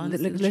God, That's the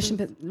honestly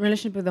the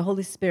relationship with the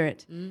Holy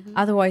Spirit.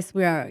 Otherwise,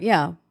 we are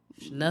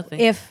Nothing.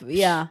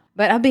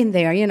 But I've been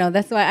there, you know.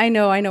 That's why I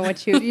know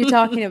what you're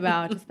talking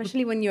about,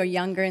 especially when you're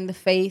younger in the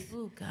faith.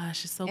 Oh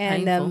gosh, it's so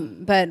And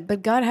painful.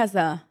 but God has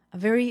a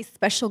very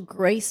special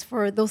grace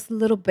for those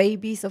little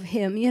babies of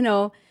Him, you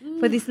know,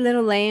 for these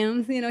little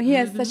lambs. You know, He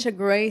has such a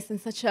grace and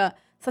such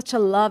a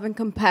love and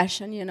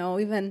compassion, you know.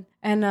 Even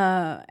and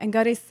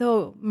God is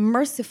so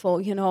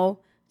merciful, you know,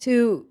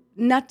 to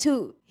not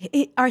to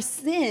our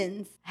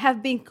sins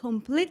have been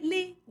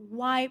completely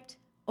wiped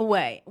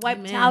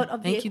Amen. out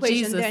of Thank the you, equation.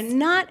 Jesus. They're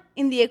not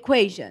in the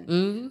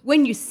equation.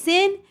 When you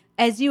sin,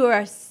 as you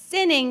are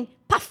sinning,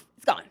 puff,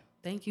 it's gone.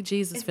 Thank you,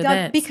 Jesus, It's for gone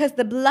that. because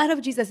the blood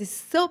of Jesus is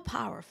so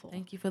powerful.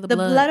 Thank you for the The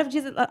blood. blood of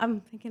Jesus.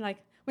 I'm thinking like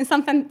when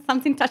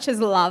something touches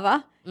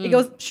lava, it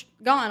goes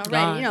gone already.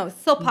 Gone. You know,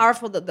 it's so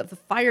powerful. The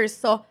fire is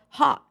so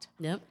hot.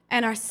 Yep.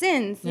 And our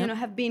sins, you Yep. know,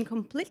 have been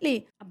completely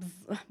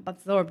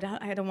absorbed.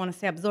 I don't want to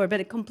say absorbed, but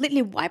it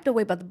completely wiped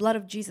away by the blood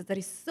of Jesus that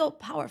is so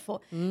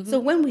powerful. So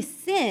when we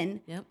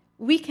sin, Yep.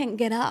 we can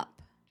get up.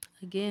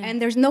 Again.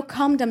 And there's no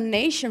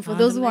condemnation for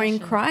those who are in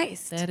Condemnation.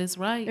 Christ. That is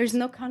right. There's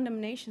no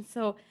condemnation.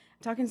 So,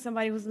 talking to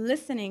somebody who's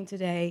listening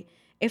today,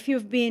 if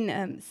you've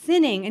been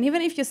sinning, and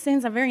even if your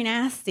sins are very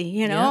nasty,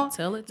 you know,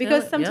 tell it,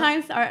 because yep.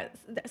 sometimes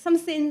some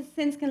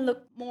sins can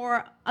look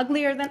more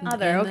uglier than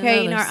other, than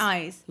okay, in our others.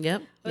 eyes.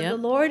 Yep. But Yep. the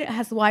Lord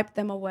has wiped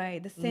them away,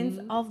 the sins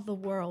of the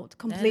world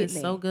completely. That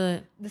is so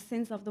good. The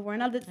sins of the world,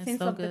 not the sins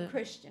so of the good.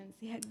 Christians.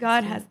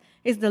 God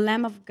is the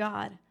Lamb of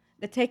God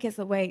that takes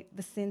away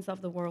the sins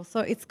of the world. So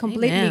it's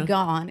completely Amen.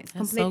 gone. It's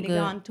That's so completely good.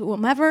 gone to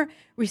whomever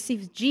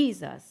receives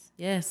Jesus.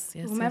 Yes.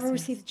 Yes. Whomever yes, yes.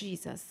 receives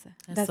Jesus.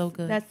 That's so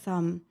good.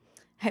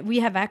 We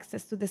have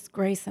access to this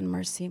grace and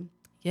mercy.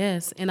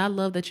 Yes, and I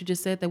love that you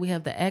just said that we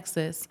have the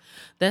access.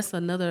 That's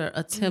another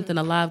attempt in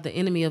a lie of the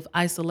enemy of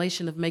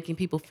isolation, of making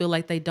people feel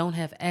like they don't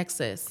have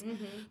access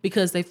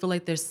because they feel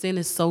like their sin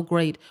is so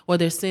great or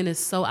their sin is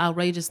so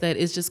outrageous that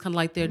it's just kind of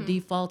like they're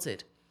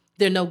defaulted.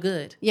 They're no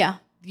good. Yeah.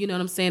 You know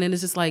what I'm saying? And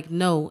it's just like,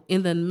 no,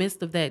 in the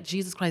midst of that,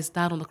 Jesus Christ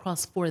died on the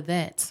cross for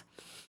that.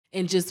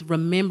 And just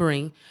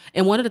remembering.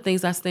 And one of the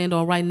things I stand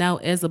on right now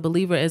as a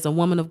believer, as a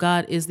woman of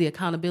God, is the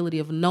accountability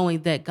of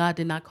knowing that God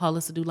did not call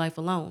us to do life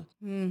alone.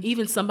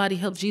 Even somebody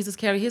helped Jesus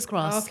carry his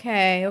cross.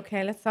 Okay.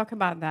 Let's talk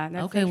about that.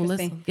 That's Okay, well,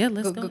 interesting.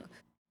 let's go.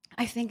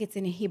 I think it's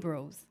in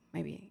Hebrews,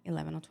 maybe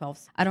 11 or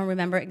 12. I don't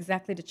remember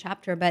exactly the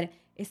chapter, but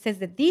it says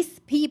that these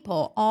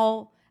people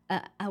all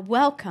are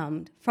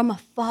welcomed from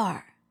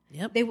afar.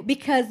 Yep.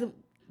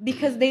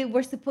 Because they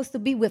were supposed to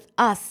be with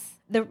us.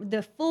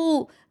 The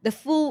full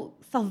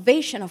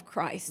salvation of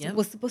Christ Yep.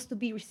 was supposed to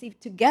be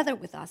received together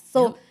with us.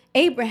 So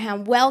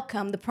Abraham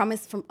welcomed the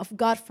promise of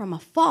God from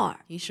afar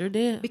He sure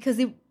did. because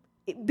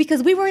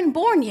we weren't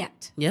born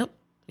yet. Yep.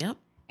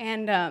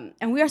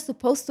 And we are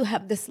supposed to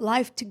have this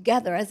life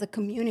together as a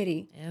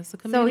community. As a So,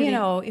 community. you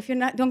know, if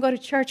don't go to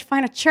church,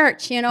 find a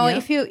church, you know. Yep.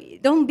 If you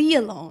don't be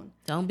alone.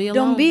 Don't be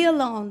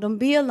alone. Don't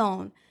be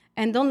alone.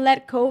 And don't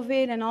let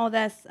COVID and all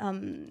that.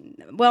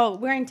 Well,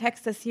 we're in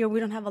Texas here. We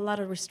don't have a lot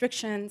of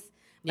restrictions.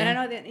 But I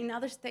know that in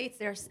other states,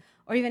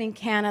 or even in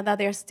Canada,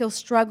 they're still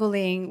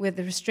struggling with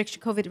the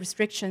COVID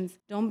restrictions.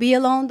 Don't be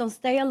alone. Don't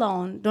stay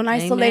alone. Don't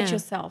isolate Amen.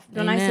 yourself.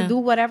 Don't Amen. do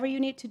whatever you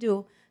need to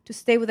do to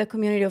stay with a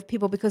community of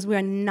people, because we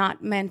are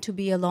not meant to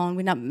be alone.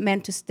 We're not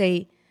meant to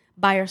stay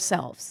by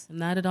ourselves.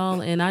 Not at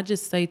all. And I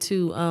just say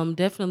too,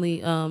 definitely,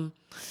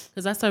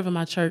 because I serve in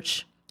my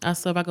church. I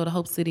go to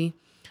Hope City.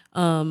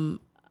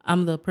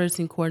 I'm the prayer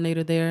team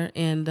coordinator there,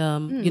 and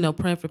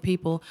praying for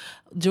people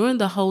during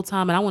the whole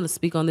time. And I want to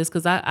speak on this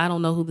because I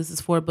don't know who this is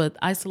for, but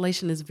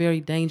isolation is very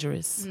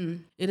dangerous.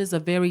 It is a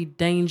very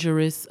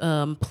dangerous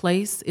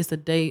place. It's a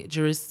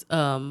dangerous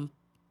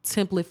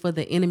template for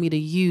the enemy to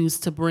use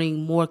to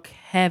bring more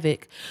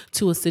havoc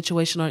to a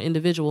situation or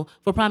individual.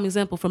 For prime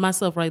example, for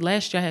myself, right,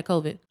 last year I had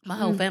COVID. My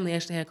whole family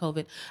actually had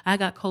COVID. I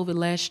got COVID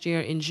last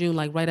year in June,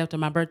 like right after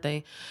my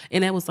birthday.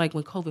 And that was like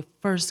when COVID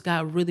first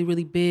got really,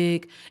 really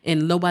big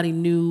and nobody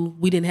knew.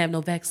 We didn't have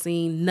no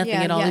vaccine, nothing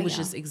Yeah, at all. yeah, It was yeah.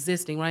 just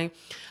existing, right?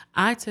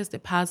 I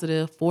tested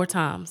positive 4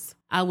 times.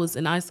 I was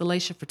in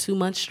isolation for 2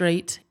 months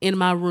straight in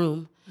my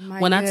room. My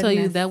When I tell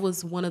you goodness. that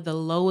was one of the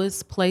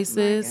lowest My places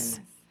goodness.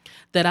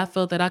 that I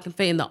felt that I can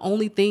fail. And the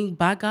only thing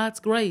by God's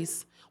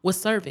grace was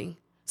serving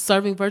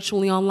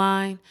virtually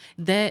online,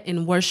 that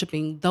and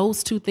worshiping.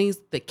 Those 2 things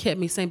that kept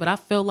me sane. But I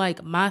felt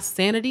like my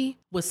sanity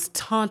was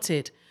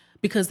taunted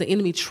because the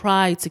enemy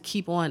tried to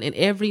keep on. In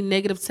every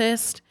negative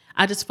test,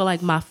 I just felt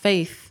like my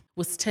faith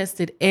was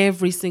tested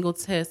every single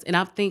test. And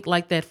I think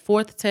like that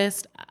 4th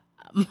test,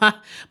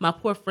 my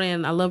poor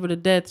friend, I love her to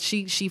death.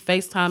 She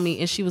FaceTimed me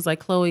and she was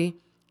like, Chloe,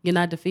 you're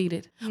not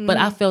defeated. But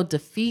I felt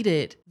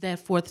defeated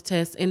that 4th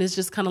test. And it's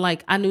just kind of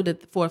like, I knew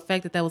that for a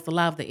fact that was the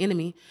lie of the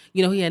enemy.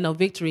 You know, he had no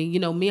victory. You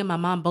know, me and my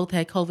mom both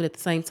had COVID at the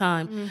same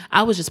time.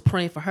 I was just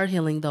praying for her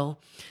healing though.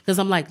 Because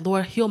I'm like,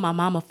 Lord, heal my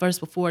mama first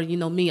before,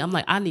 me. I'm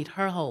like, I need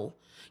her whole.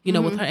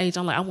 With her age,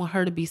 I'm like, I want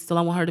her to be still.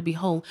 I want her to be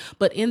whole.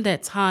 But in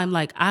that time,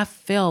 like I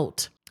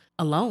felt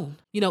alone.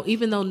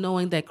 Even though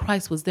knowing that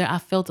Christ was there, I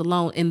felt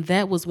alone. And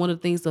that was one of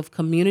the things of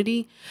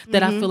community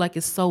that I feel like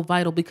is so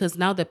vital, because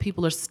now that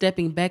people are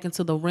stepping back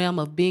into the realm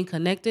of being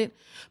connected,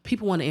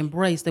 people want to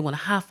embrace, they want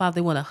to high five,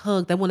 they want to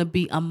hug, they want to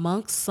be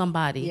amongst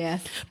somebody.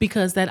 Yes.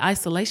 Because that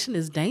isolation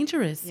is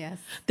dangerous. Yes.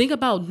 Think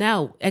about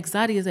now,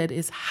 anxiety is at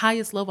its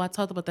highest level. I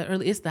talked about that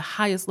earlier. It's the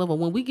highest level.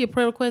 When we get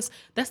prayer requests,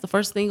 that's the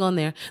first thing on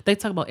there. They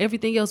talk about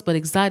everything else, but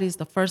anxiety is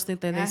the first thing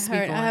that they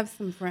speak on. I have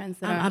some friends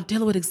that I'm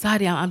dealing with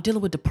anxiety. I'm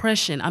dealing with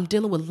depression. I'm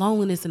dealing with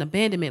loneliness and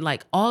abandonment.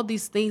 Like all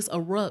these things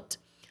erupt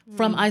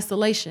from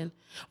isolation.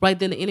 Right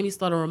then the enemy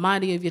started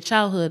reminding you of your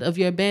childhood, of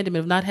your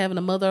abandonment, of not having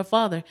a mother or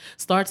father.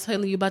 Starts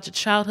telling you about your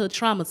childhood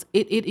traumas.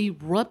 It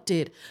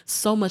erupted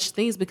so much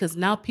things because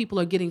now people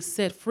are getting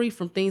set free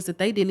from things that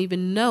they didn't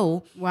even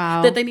know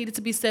Wow. that they needed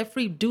to be set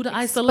free due to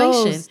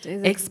isolation.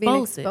 It's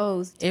being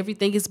exposed.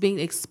 Everything is being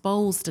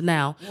exposed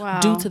now Wow.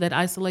 due to that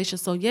isolation.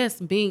 So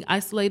yes, being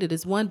isolated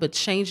is one, but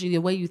changing the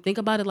way you think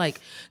about it, like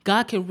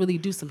God can really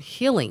do some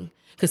healing.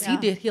 Because he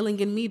did healing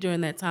in me during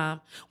that time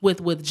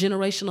with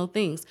generational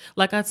things.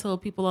 Like I tell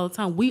people all the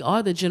time, we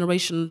are the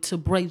generation to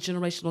break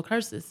generational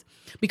curses.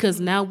 Because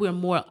now we're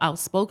more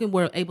outspoken.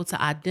 We're able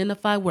to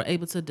identify. We're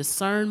able to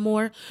discern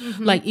more.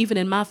 Like even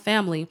in my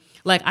family,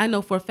 like I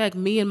know for a fact,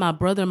 me and my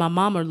brother and my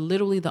mom are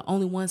literally the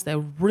only ones that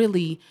are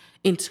really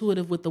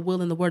intuitive with the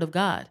will and the word of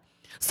God.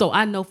 So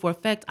I know for a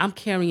fact I'm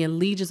carrying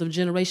legions of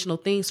generational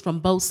things from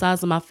both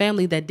sides of my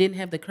family that didn't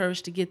have the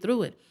courage to get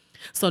through it.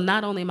 So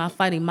not only am I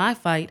fighting my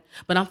fight,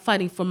 but I'm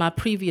fighting for my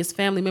previous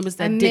family members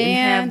that didn't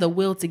have the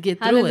will to get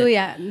through it.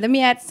 Hallelujah. Let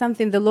me add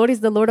something. The Lord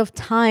is the Lord of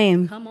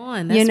time. Come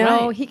on, that's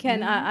right. He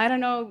can, I don't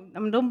know,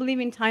 I don't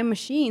believe in time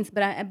machines,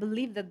 but I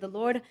believe that the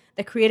Lord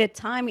that created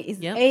time is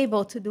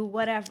able to do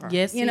whatever.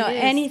 Yes, he is.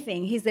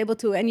 Anything. He's able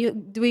to, and you're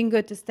doing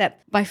good to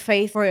step by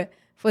faith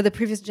for the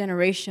previous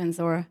generations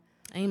or...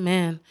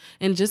 Amen.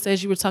 And just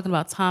as you were talking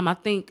about time, I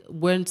think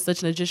we're in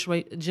such a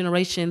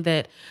generation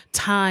that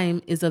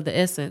time is of the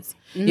essence.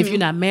 If you're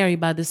not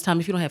married by this time,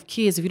 if you don't have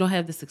kids, if you don't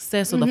have the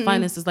success or the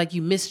finances, like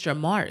you missed your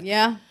mark.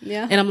 Yeah.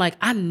 And I'm like,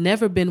 I've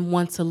never been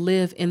one to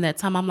live in that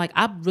time. I'm like,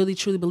 I really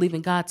truly believe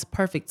in God's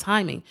perfect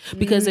timing.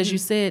 Because as you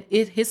said,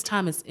 his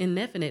time is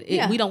indefinite.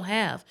 We don't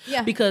have.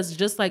 Yeah. Because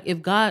just like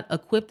if God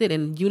equipped it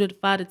and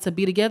unified it to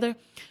be together,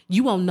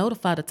 you won't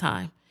notify the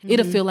time.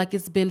 It'll feel like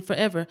it's been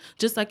forever.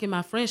 Just like in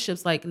my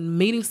friendships, like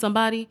meeting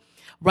somebody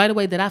right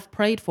away that I've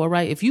prayed for,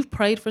 right? If you've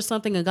prayed for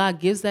something and God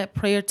gives that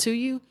prayer to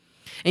you,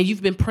 and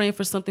you've been praying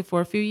for something for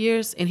a few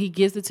years and he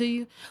gives it to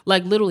you,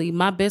 like literally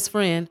my best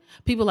friend,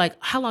 people like,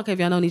 how long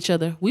have y'all known each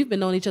other? We've been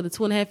knowing each other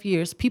 2.5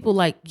 years. People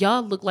like,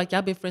 y'all look like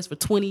y'all been friends for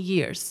 20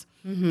 years.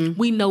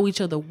 We know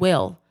each other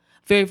well,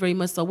 very, very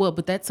much so well.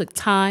 But that took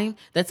time.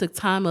 That took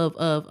time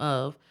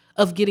of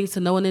getting to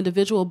know an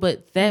individual,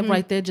 but that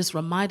right there just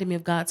reminded me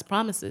of God's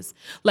promises.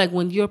 Like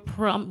when you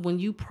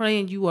pray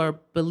and you are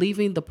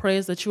believing the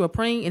prayers that you are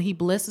praying and he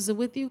blesses it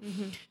with you,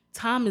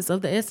 time is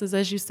of the essence,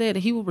 as you said,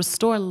 and he will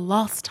restore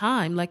lost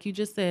time, like you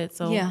just said.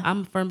 So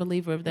I'm a firm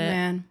believer of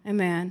that.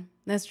 Amen.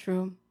 That's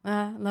true.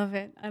 I love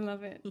it.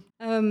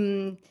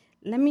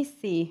 Let me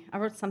see. I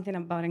wrote something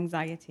about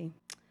anxiety.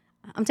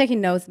 I'm taking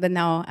notes, but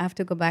now I have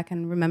to go back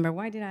and remember.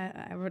 Why did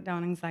I wrote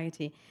down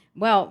anxiety?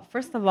 Well,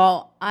 first of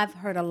all, I've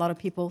heard a lot of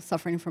people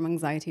suffering from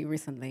anxiety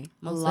recently.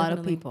 Most a lot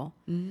definitely. of people.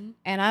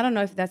 And I don't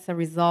know if that's a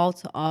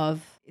result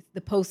of the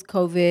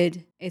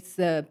post-COVID. It's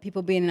the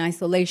people being in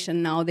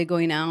isolation now, they're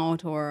going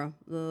out, or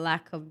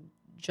lack of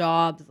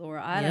jobs, or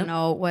I don't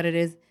know what it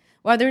is.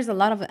 Well, there's a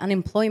lot of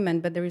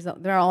unemployment, but there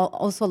are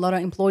also a lot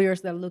of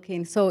employers that are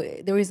looking. So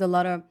there is a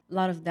lot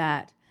of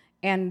that.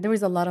 And there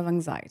is a lot of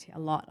anxiety, a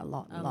lot.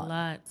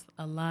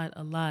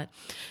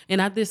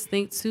 And I just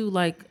think too,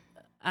 like,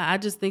 I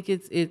just think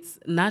it's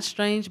not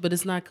strange, but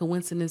it's not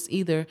coincidence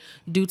either,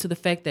 due to the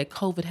fact that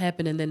COVID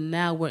happened, and then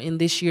now we're in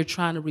this year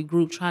trying to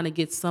regroup, trying to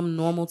get some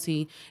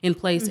normalcy in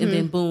place, and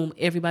then boom,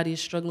 everybody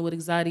is struggling with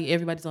anxiety,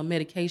 everybody's on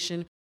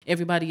medication,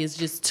 everybody is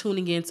just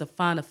tuning in to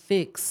find a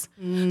fix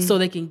so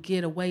they can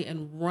get away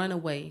and run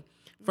away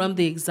from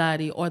the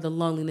anxiety or the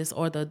loneliness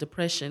or the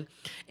depression.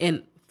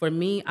 And for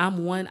me,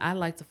 I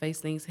like to face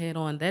things head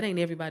on. That ain't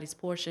everybody's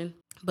portion.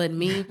 But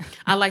me,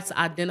 I like to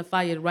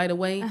identify it right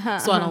away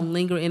so I don't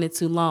linger in it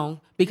too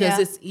long, because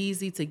it's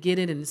easy to get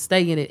it and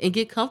stay in it and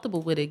get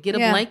comfortable with it, get a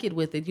blanket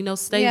with it,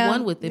 stay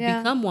one with it,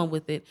 become one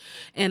with it.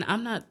 And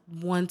I'm not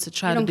one to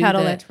try to do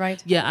cuddle that. it,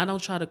 right? Yeah, I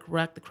don't try to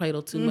rock the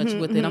cradle too much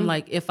with it. I'm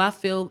like, if I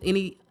feel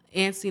any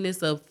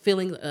antsiness of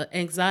feeling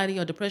anxiety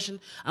or depression,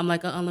 I'm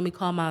like, let me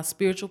call my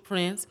spiritual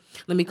friends.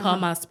 Let me call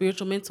my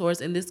spiritual mentors.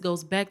 And this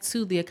goes back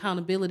to the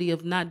accountability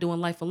of not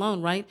doing life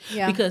alone, right?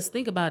 Yeah. Because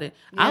think about it.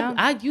 Yeah.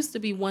 I used to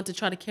be one to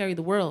try to carry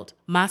the world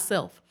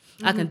myself.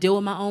 I can deal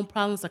with my own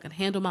problems. I can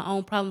handle my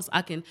own problems.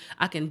 I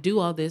can do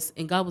all this.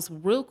 And God was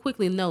real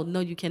quickly, no,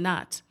 you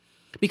cannot.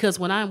 Because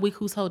when I'm weak,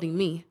 who's holding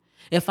me?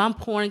 If I'm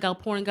pouring out,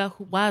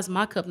 why is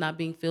my cup not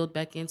being filled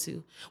back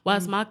into? Why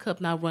is my cup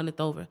not runneth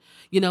over?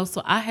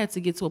 So I had to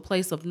get to a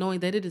place of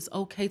knowing that it is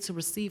okay to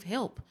receive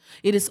help.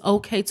 It is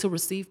okay to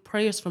receive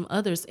prayers from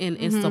others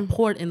and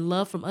support and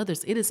love from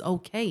others. It is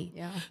okay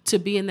to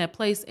be in that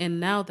place. And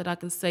now that I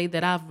can say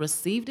that I've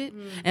received it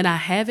and I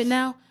have it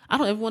now, I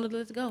don't ever want to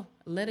let it go.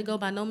 Let it go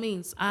by no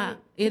means.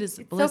 It is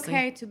a blessing. It's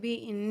okay to be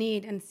in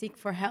need and seek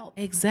for help.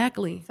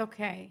 Exactly. It's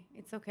okay.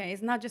 It's okay.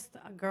 It's not just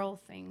a girl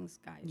things,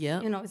 guys. Yeah.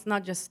 It's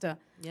not just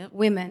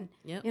women.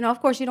 Yep.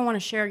 Of course, you don't want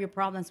to share your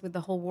problems with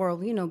the whole world.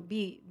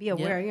 Be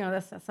aware.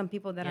 There's some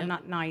people that are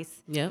not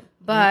nice. Yep.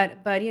 But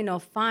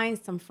find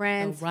some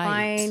friends.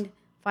 Find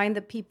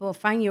the people.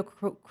 Find your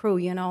crew.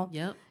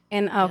 Yep.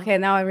 And okay,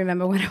 now I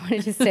remember what I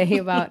wanted to say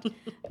about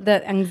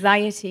the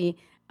anxiety.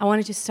 I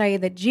wanted to say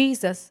that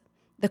Jesus,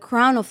 the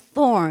crown of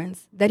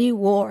thorns that he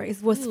wore,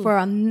 was for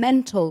a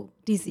mental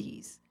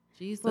disease,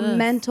 for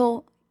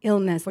mental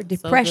illness, for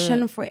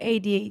depression, for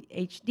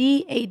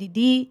ADHD,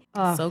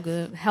 ADD. So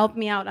good. Help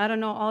me out. I don't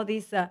know, all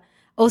these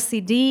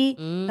OCD,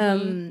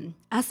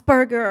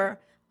 Asperger,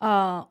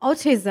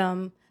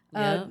 autism,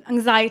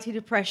 anxiety,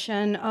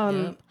 depression.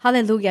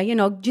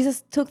 Hallelujah.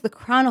 Jesus took the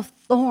crown of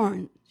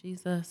thorns.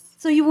 Jesus.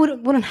 So you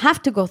wouldn't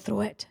have to go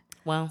through it.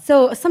 Wow.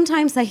 So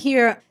sometimes I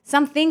hear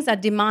some things are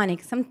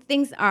demonic, some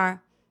things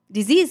are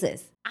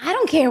diseases. I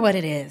don't care what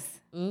it is.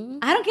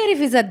 I don't care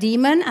if it's a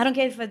demon. I don't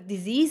care if it's a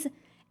disease.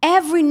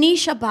 Every knee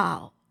shall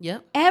bow.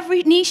 Yep.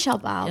 Every knee shall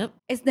bow. Yep.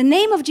 It's the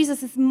name of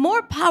Jesus is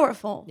more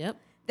powerful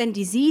than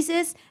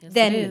diseases,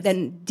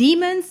 than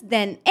demons,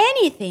 than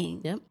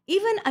anything. Yep.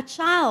 Even a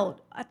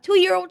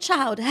 2-year-old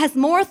child has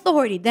more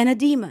authority than a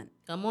demon.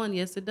 Come on.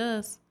 Yes, it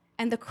does.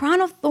 And the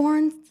crown of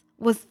thorns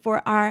was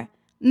for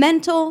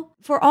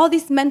for all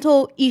these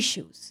mental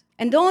issues.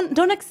 And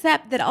don't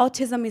accept that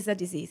autism is a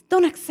disease.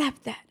 Don't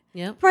accept that.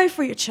 Yep. Pray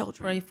for your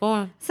children. Pray for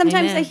them.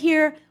 Sometimes Amen. I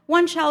hear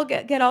one child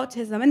get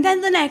autism and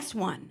then the next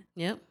one.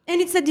 Yep. And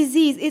it's a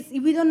disease.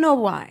 We don't know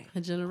why. A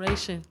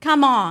generation.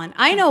 Come on.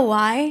 I know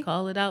why.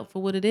 Call it out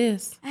for what it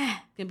is. It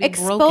can be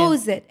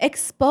Expose broken. it.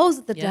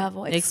 Expose the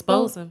devil.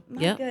 Expose him.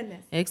 My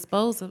goodness.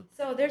 Expose him.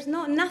 So there's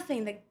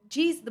nothing that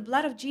the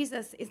blood of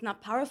Jesus is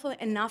not powerful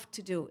enough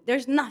to do.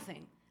 There's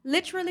nothing.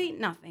 Literally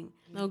nothing.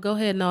 No, go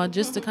ahead. No,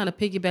 just to kind of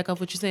piggyback off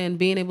what you're saying,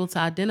 being able to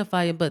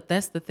identify it. But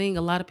that's the thing.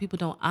 A lot of people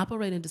don't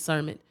operate in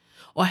discernment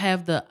or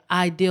have the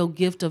ideal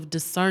gift of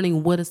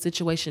discerning what a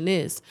situation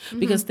is.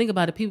 Because think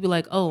about it. People be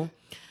like, oh,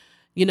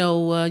 you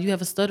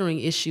have a stuttering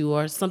issue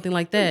or something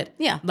like that.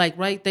 Yeah. Like,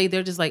 right,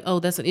 they're just like, oh,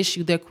 that's an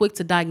issue. They're quick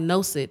to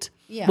diagnose it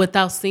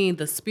without seeing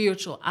the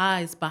spiritual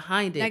eyes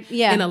behind it.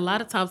 And a lot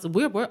of times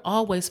we're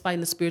always fighting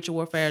the spiritual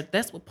warfare.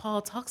 That's what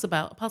Paul talks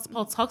about. Apostle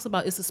Paul talks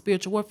about it's a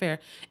spiritual warfare.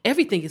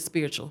 Everything is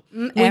spiritual.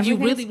 When you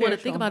really want to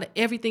think about it,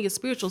 everything is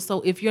spiritual. So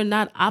if you're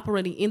not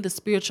operating in the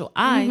spiritual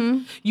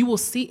eye, you will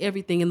see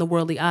everything in the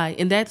worldly eye.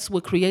 And that's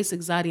what creates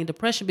anxiety and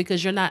depression,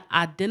 because you're not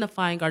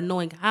identifying or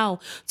knowing how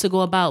to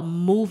go about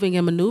moving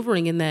and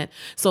maneuvering in that.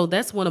 So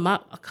that's one of my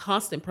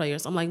constant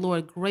prayers. I'm like,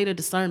 Lord, greater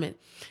discernment,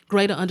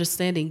 greater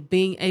understanding,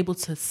 being able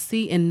to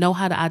see and know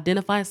how to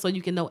identify so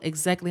you can know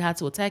exactly how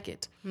to attack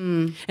it.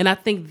 And I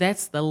think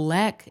that's the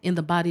lack in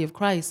the body of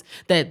Christ.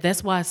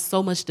 That's why it's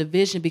so much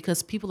division,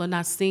 because people are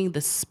not seeing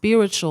the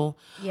spiritual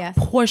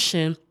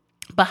portion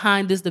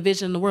behind this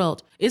division in the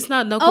world. It's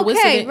not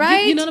coincidence.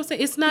 Right? You know what I'm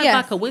saying? It's not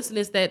by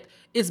coincidence that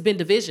it's been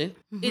division.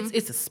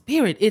 It's a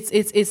spirit.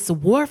 It's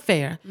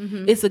warfare.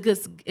 It's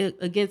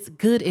against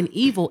good and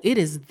evil. It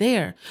is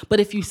there. But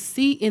if you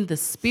see in the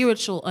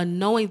spiritual,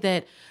 knowing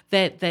that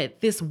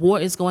this war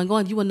is going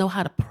on, you will know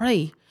how to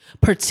pray,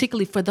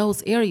 particularly for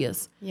those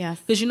areas. Yes.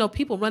 Because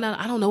people run out.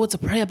 I don't know what to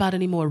pray about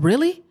anymore.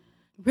 Really?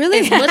 Really?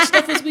 As much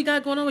stuff as we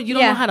got going on, you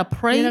don't know how to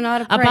pray. You don't know how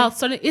to pray about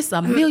certain. It's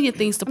a million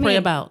things to pray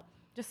about.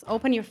 Just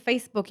open your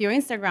Facebook, your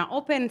Instagram,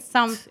 open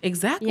some.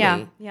 Exactly.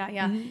 Yeah.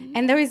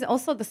 And there is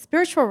also the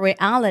spiritual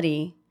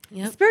reality.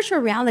 Yep. Spiritual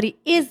reality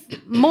is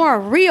more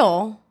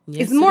real.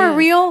 Yes, it's more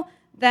real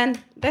then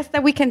that's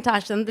that we can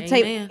touch on the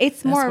table. Amen.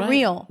 It's That's more right.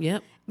 real.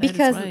 Yep, that is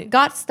Because right.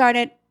 God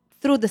started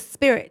through the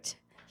Spirit.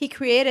 He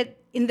created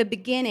in the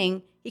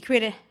beginning, He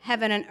created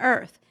heaven and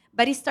earth,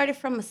 but He started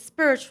from a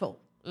spiritual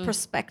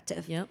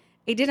perspective. Yep.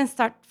 It didn't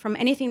start from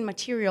anything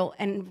material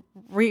and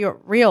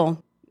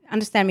real.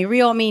 Understand me?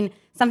 Real, I mean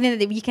something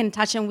that we can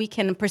touch and we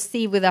can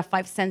perceive with our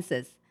five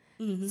senses.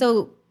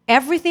 So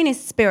everything is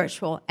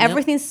spiritual.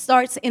 Everything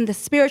starts in the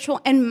spiritual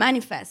and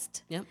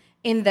manifests Yep.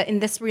 in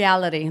this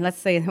reality. Let's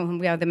say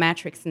we are the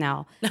Matrix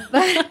now.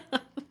 But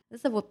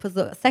this was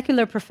a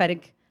secular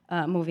prophetic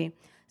movie.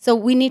 So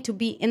we need to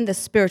be in the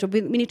spiritual. We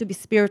need to be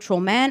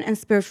spiritual men and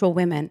spiritual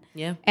women.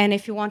 Yeah. And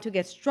if you want to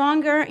get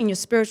stronger in your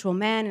spiritual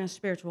man and your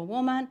spiritual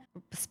woman,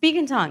 speak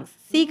in tongues.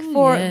 Seek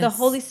for the yes.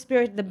 Holy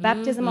Spirit, the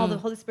baptism of the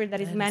Holy Spirit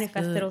that is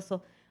manifested good.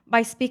 also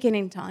by speaking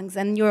in tongues.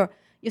 And your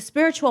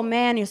spiritual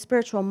man, your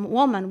spiritual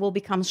woman will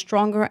become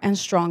stronger and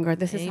stronger.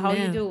 This is how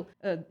you Amen.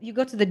 do. You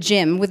go to the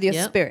gym with your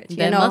Yep. spirit. You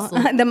That know,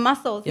 muscle. the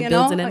muscles. You're you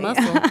know, building that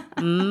muscle.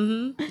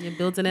 You're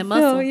building that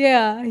muscle. So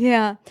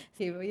yeah.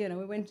 See, we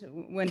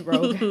went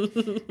rogue,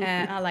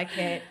 and I like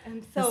it.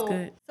 And so,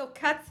 good. so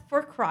Cuts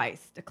for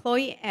Christ,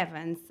 Chloe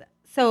Evans.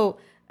 So,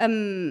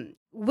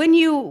 when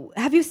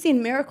have you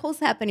seen miracles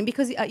happening?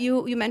 Because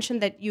you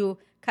mentioned that you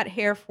cut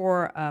hair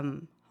for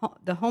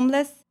the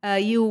homeless.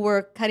 You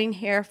were cutting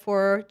hair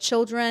for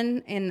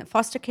children in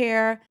foster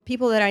care,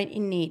 people that are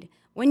in need.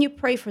 When you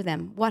pray for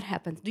them, what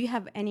happens? Do you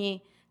have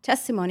any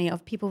testimony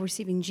of people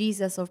receiving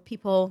Jesus or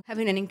people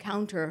having an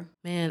encounter?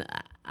 Man,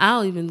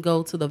 I'll even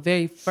go to the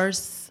very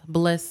first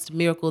blessed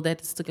miracle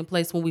that's taken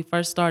place when we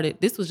first started.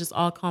 This was just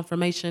all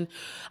confirmation.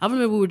 I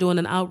remember we were doing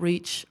an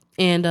outreach,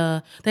 and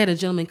they had a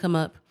gentleman come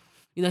up.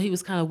 You know, he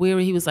was kind of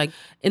weary. He was like,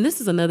 and this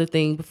is another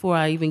thing before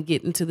I even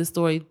get into the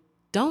story,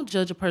 don't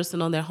judge a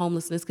person on their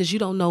homelessness because you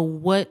don't know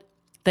what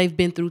they've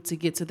been through to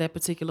get to that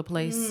particular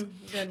place.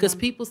 Because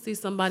people see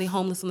somebody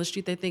homeless on the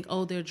street, they think,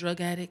 oh, they're a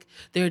drug addict,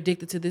 they're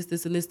addicted to this,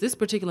 this, and this. This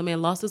particular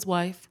man lost his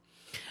wife,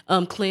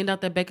 cleaned out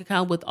that bank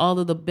account with all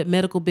of the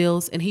medical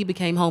bills, and he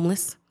became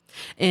homeless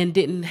and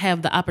didn't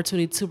have the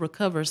opportunity to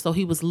recover. So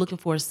he was looking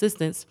for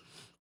assistance.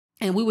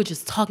 And we were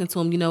just talking to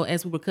him, you know,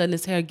 as we were cutting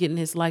his hair, getting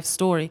his life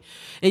story.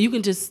 And you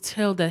can just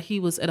tell that he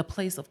was at a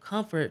place of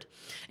comfort.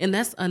 And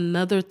that's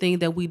another thing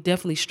that we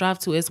definitely strive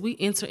to. As we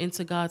enter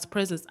into God's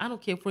presence, I don't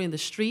care if we're in the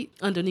street,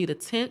 underneath a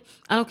tent,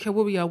 I don't care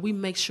where we are, we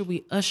make sure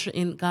we usher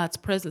in God's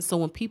presence. So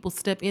when people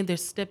step in, they're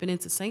stepping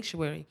into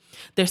sanctuary.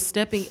 They're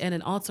stepping at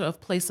an altar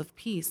of place of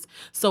peace.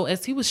 So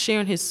as he was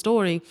sharing his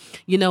story,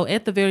 you know,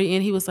 at the very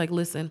end, he was like,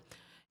 listen,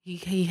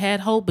 He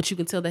had hope, but you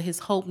can tell that his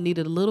hope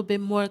needed a little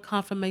bit more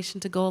confirmation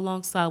to go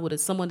alongside with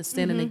it, someone to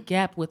stand in the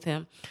gap with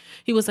him.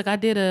 He was like, I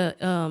did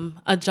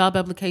a job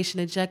application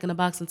at Jack in the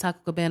Box in Taco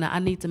Cabana. I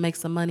need to make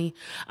some money.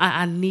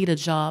 I need a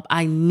job.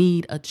 I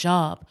need a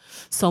job.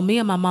 So me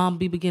and my mom,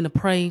 we began to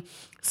pray,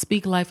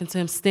 speak life into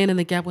him, stand in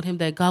the gap with him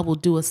that God will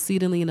do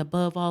exceedingly and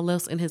above all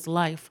else in his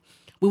life.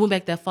 We went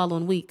back that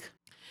following week.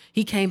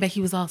 He came back,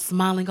 he was all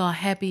smiling, all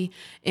happy.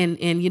 And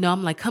you know,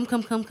 I'm like, come,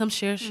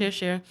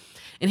 share.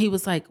 And he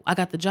was like, I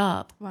got the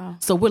job. Wow.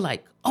 So we're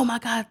like, oh my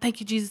God, thank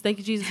you, Jesus.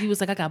 He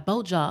was like, I got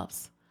both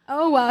jobs.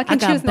 Oh, wow, I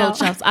got choose now. both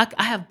jobs.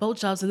 I have both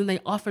jobs. And then they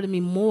offered me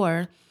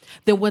more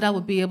than what I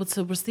would be able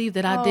to receive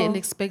that I didn't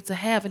expect to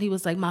have. And he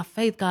was like, my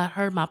faith, God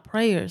heard my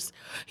prayers.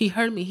 He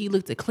heard me. He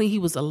looked at clean. He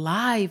was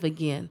alive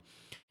again.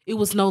 It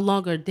was no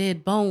longer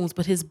dead bones,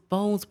 but his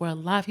bones were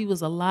alive. He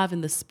was alive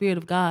in the Spirit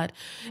of God.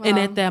 Wow. And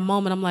at that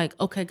moment, I'm like,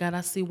 okay, God,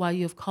 I see why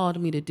you have called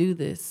me to do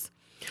this.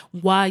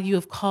 Why you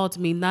have called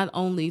me not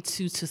only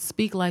to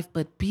speak life,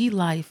 but be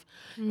life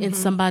in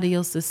somebody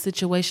else's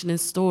situation and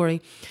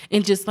story.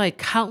 And just like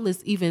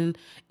countless, even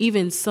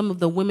some of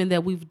the women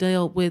that we've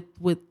dealt with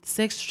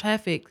sex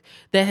traffic,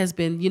 that has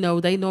been, you know,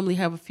 they normally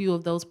have a few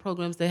of those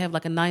programs. They have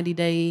like a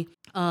 90-day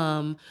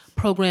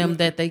program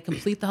that they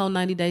complete the whole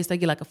 90 days. They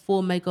get like a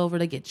full makeover.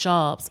 They get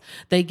jobs.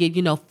 They get,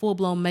 you know,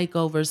 full-blown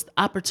makeovers,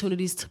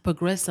 opportunities to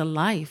progress in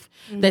life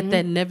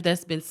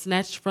that's been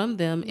snatched from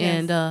them.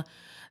 Yes. And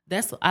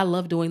I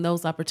love doing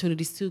those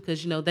opportunities too,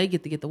 because, you know, they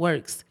get to get the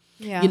works.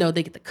 Yeah. You know,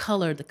 they get the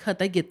color, the cut,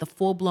 they get the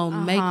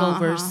full-blown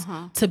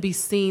makeovers to be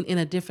seen in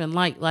a different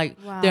light. Like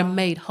they're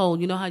made whole.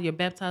 You know how you're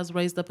baptized,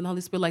 raised up in the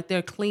Holy Spirit? Like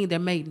they're clean, they're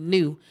made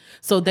new.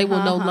 So they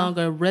will no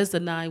longer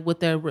resign with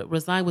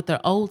their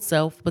old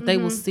self, but they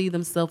will see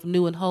themselves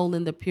new and whole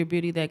in the pure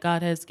beauty that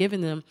God has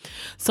given them.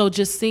 So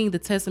just seeing the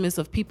testaments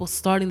of people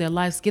starting their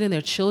lives, getting their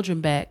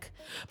children back,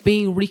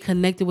 being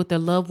reconnected with their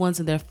loved ones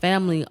and their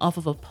family off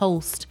of a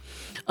post,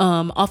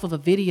 off of a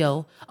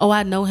video. Oh,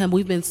 I know him.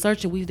 We've been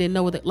searching. We didn't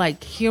know what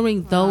like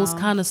hearing those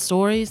kind of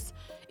stories,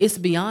 it's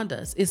beyond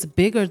us. It's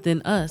bigger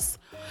than us.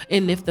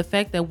 And if the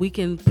fact that we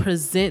can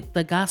present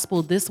the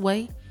gospel this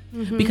way,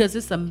 because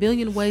it's a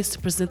million ways to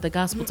present the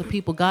gospel to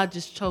people, God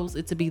just chose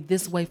it to be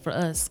this way for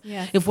us.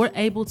 Yes. If we're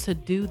able to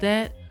do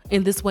that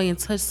in this way and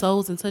touch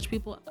souls and touch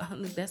people,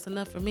 that's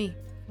enough for me.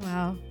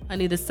 Wow.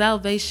 The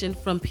salvation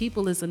from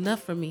people is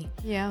enough for me.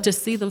 Yeah. To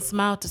see them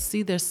smile, to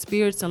see their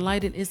spirits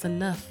enlightened is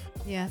enough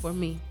for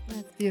me.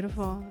 That's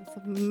beautiful. It's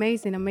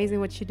amazing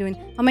what you're doing.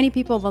 How many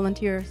people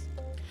volunteers?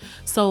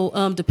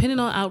 So depending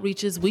on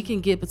outreaches, we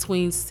can get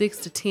between 6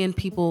 to 10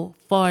 people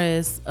far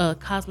as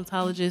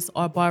cosmetologists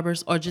or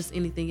barbers or just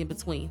anything in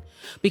between.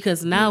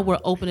 Because now we're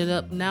opening it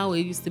up. Now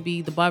it used to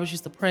be the barbers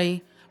used to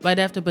pray right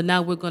after, but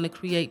now we're going to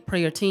create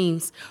prayer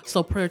teams.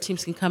 So prayer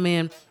teams can come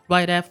in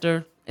right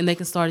after and they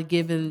can start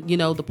giving,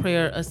 the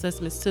prayer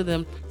assessments to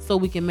them so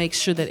we can make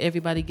sure that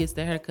everybody gets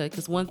their haircut.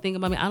 Because one thing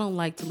about me, I don't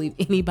like to leave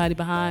anybody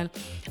behind.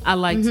 I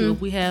like to,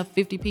 if we have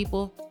 50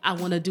 people, I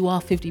want to do all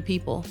 50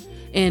 people.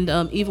 And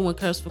even when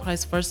Curse for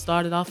Christ first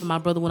started off and my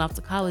brother went off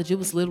to college, it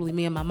was literally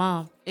me and my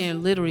mom.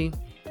 And literally,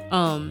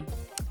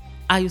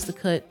 I used to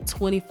cut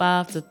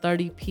 25 to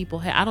 30 people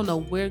hair. I don't know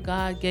where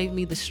God gave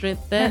me the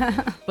strength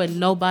at, but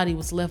nobody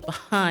was left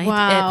behind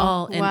at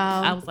all. And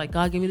I was like,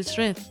 God, give me the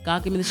strength.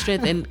 God, give me the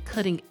strength. And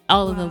cutting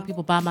all of them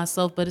people by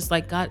myself. But it's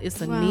like, God, it's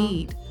a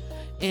need.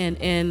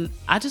 And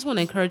I just want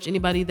to encourage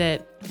anybody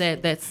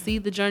that see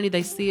the journey,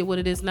 they see it what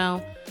it is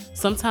now.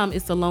 Sometimes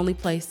it's a lonely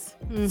place.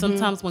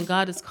 Sometimes when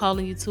God is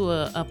calling you to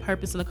a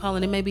purpose and a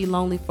calling, it may be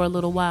lonely for a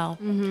little while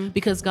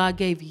because God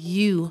gave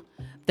you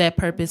that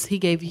purpose. He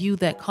gave you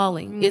that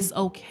calling. It's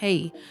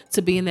okay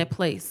to be in that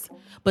place,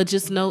 but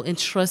just know and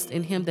trust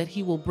in him that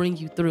he will bring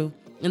you through.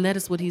 And that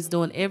is what he's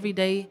doing every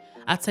day.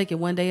 I take it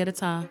one day at a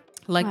time.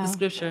 Like the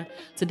scripture,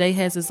 today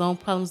has its own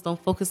problems.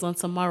 Don't focus on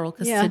tomorrow,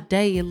 because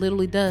today it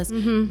literally does.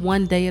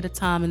 One day at a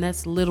time. And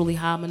that's literally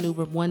how I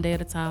maneuver, one day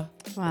at a time.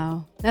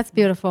 Wow. That's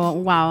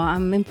beautiful. Wow.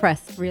 I'm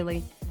impressed,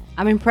 really.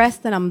 I'm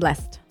impressed and I'm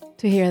blessed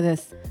to hear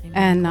this.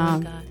 Amen.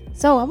 And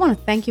so I want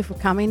to thank you for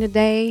coming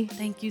today.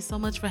 Thank you so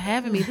much for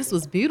having me. This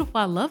was beautiful.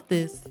 I love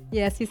this.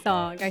 Yes, you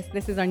saw, guys,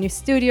 this is our new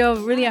studio.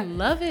 Really, I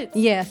love it.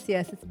 Yes,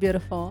 it's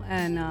beautiful.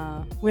 And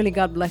really,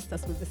 God blessed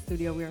us with the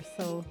studio. We're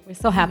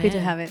so happy to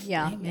have it.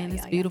 Yeah. Amen.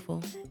 It's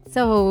beautiful.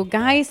 So,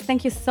 guys,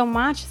 thank you so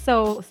much.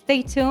 So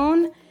stay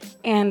tuned.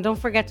 And don't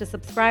forget to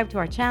subscribe to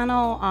our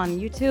channel on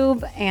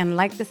YouTube and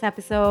like this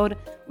episode.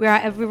 We are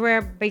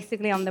everywhere,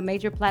 basically on the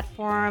major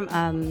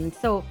platform.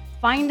 So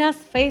find us,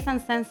 Faith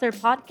Uncensored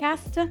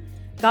Podcast.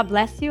 God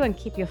bless you and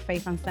keep your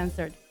faith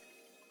uncensored.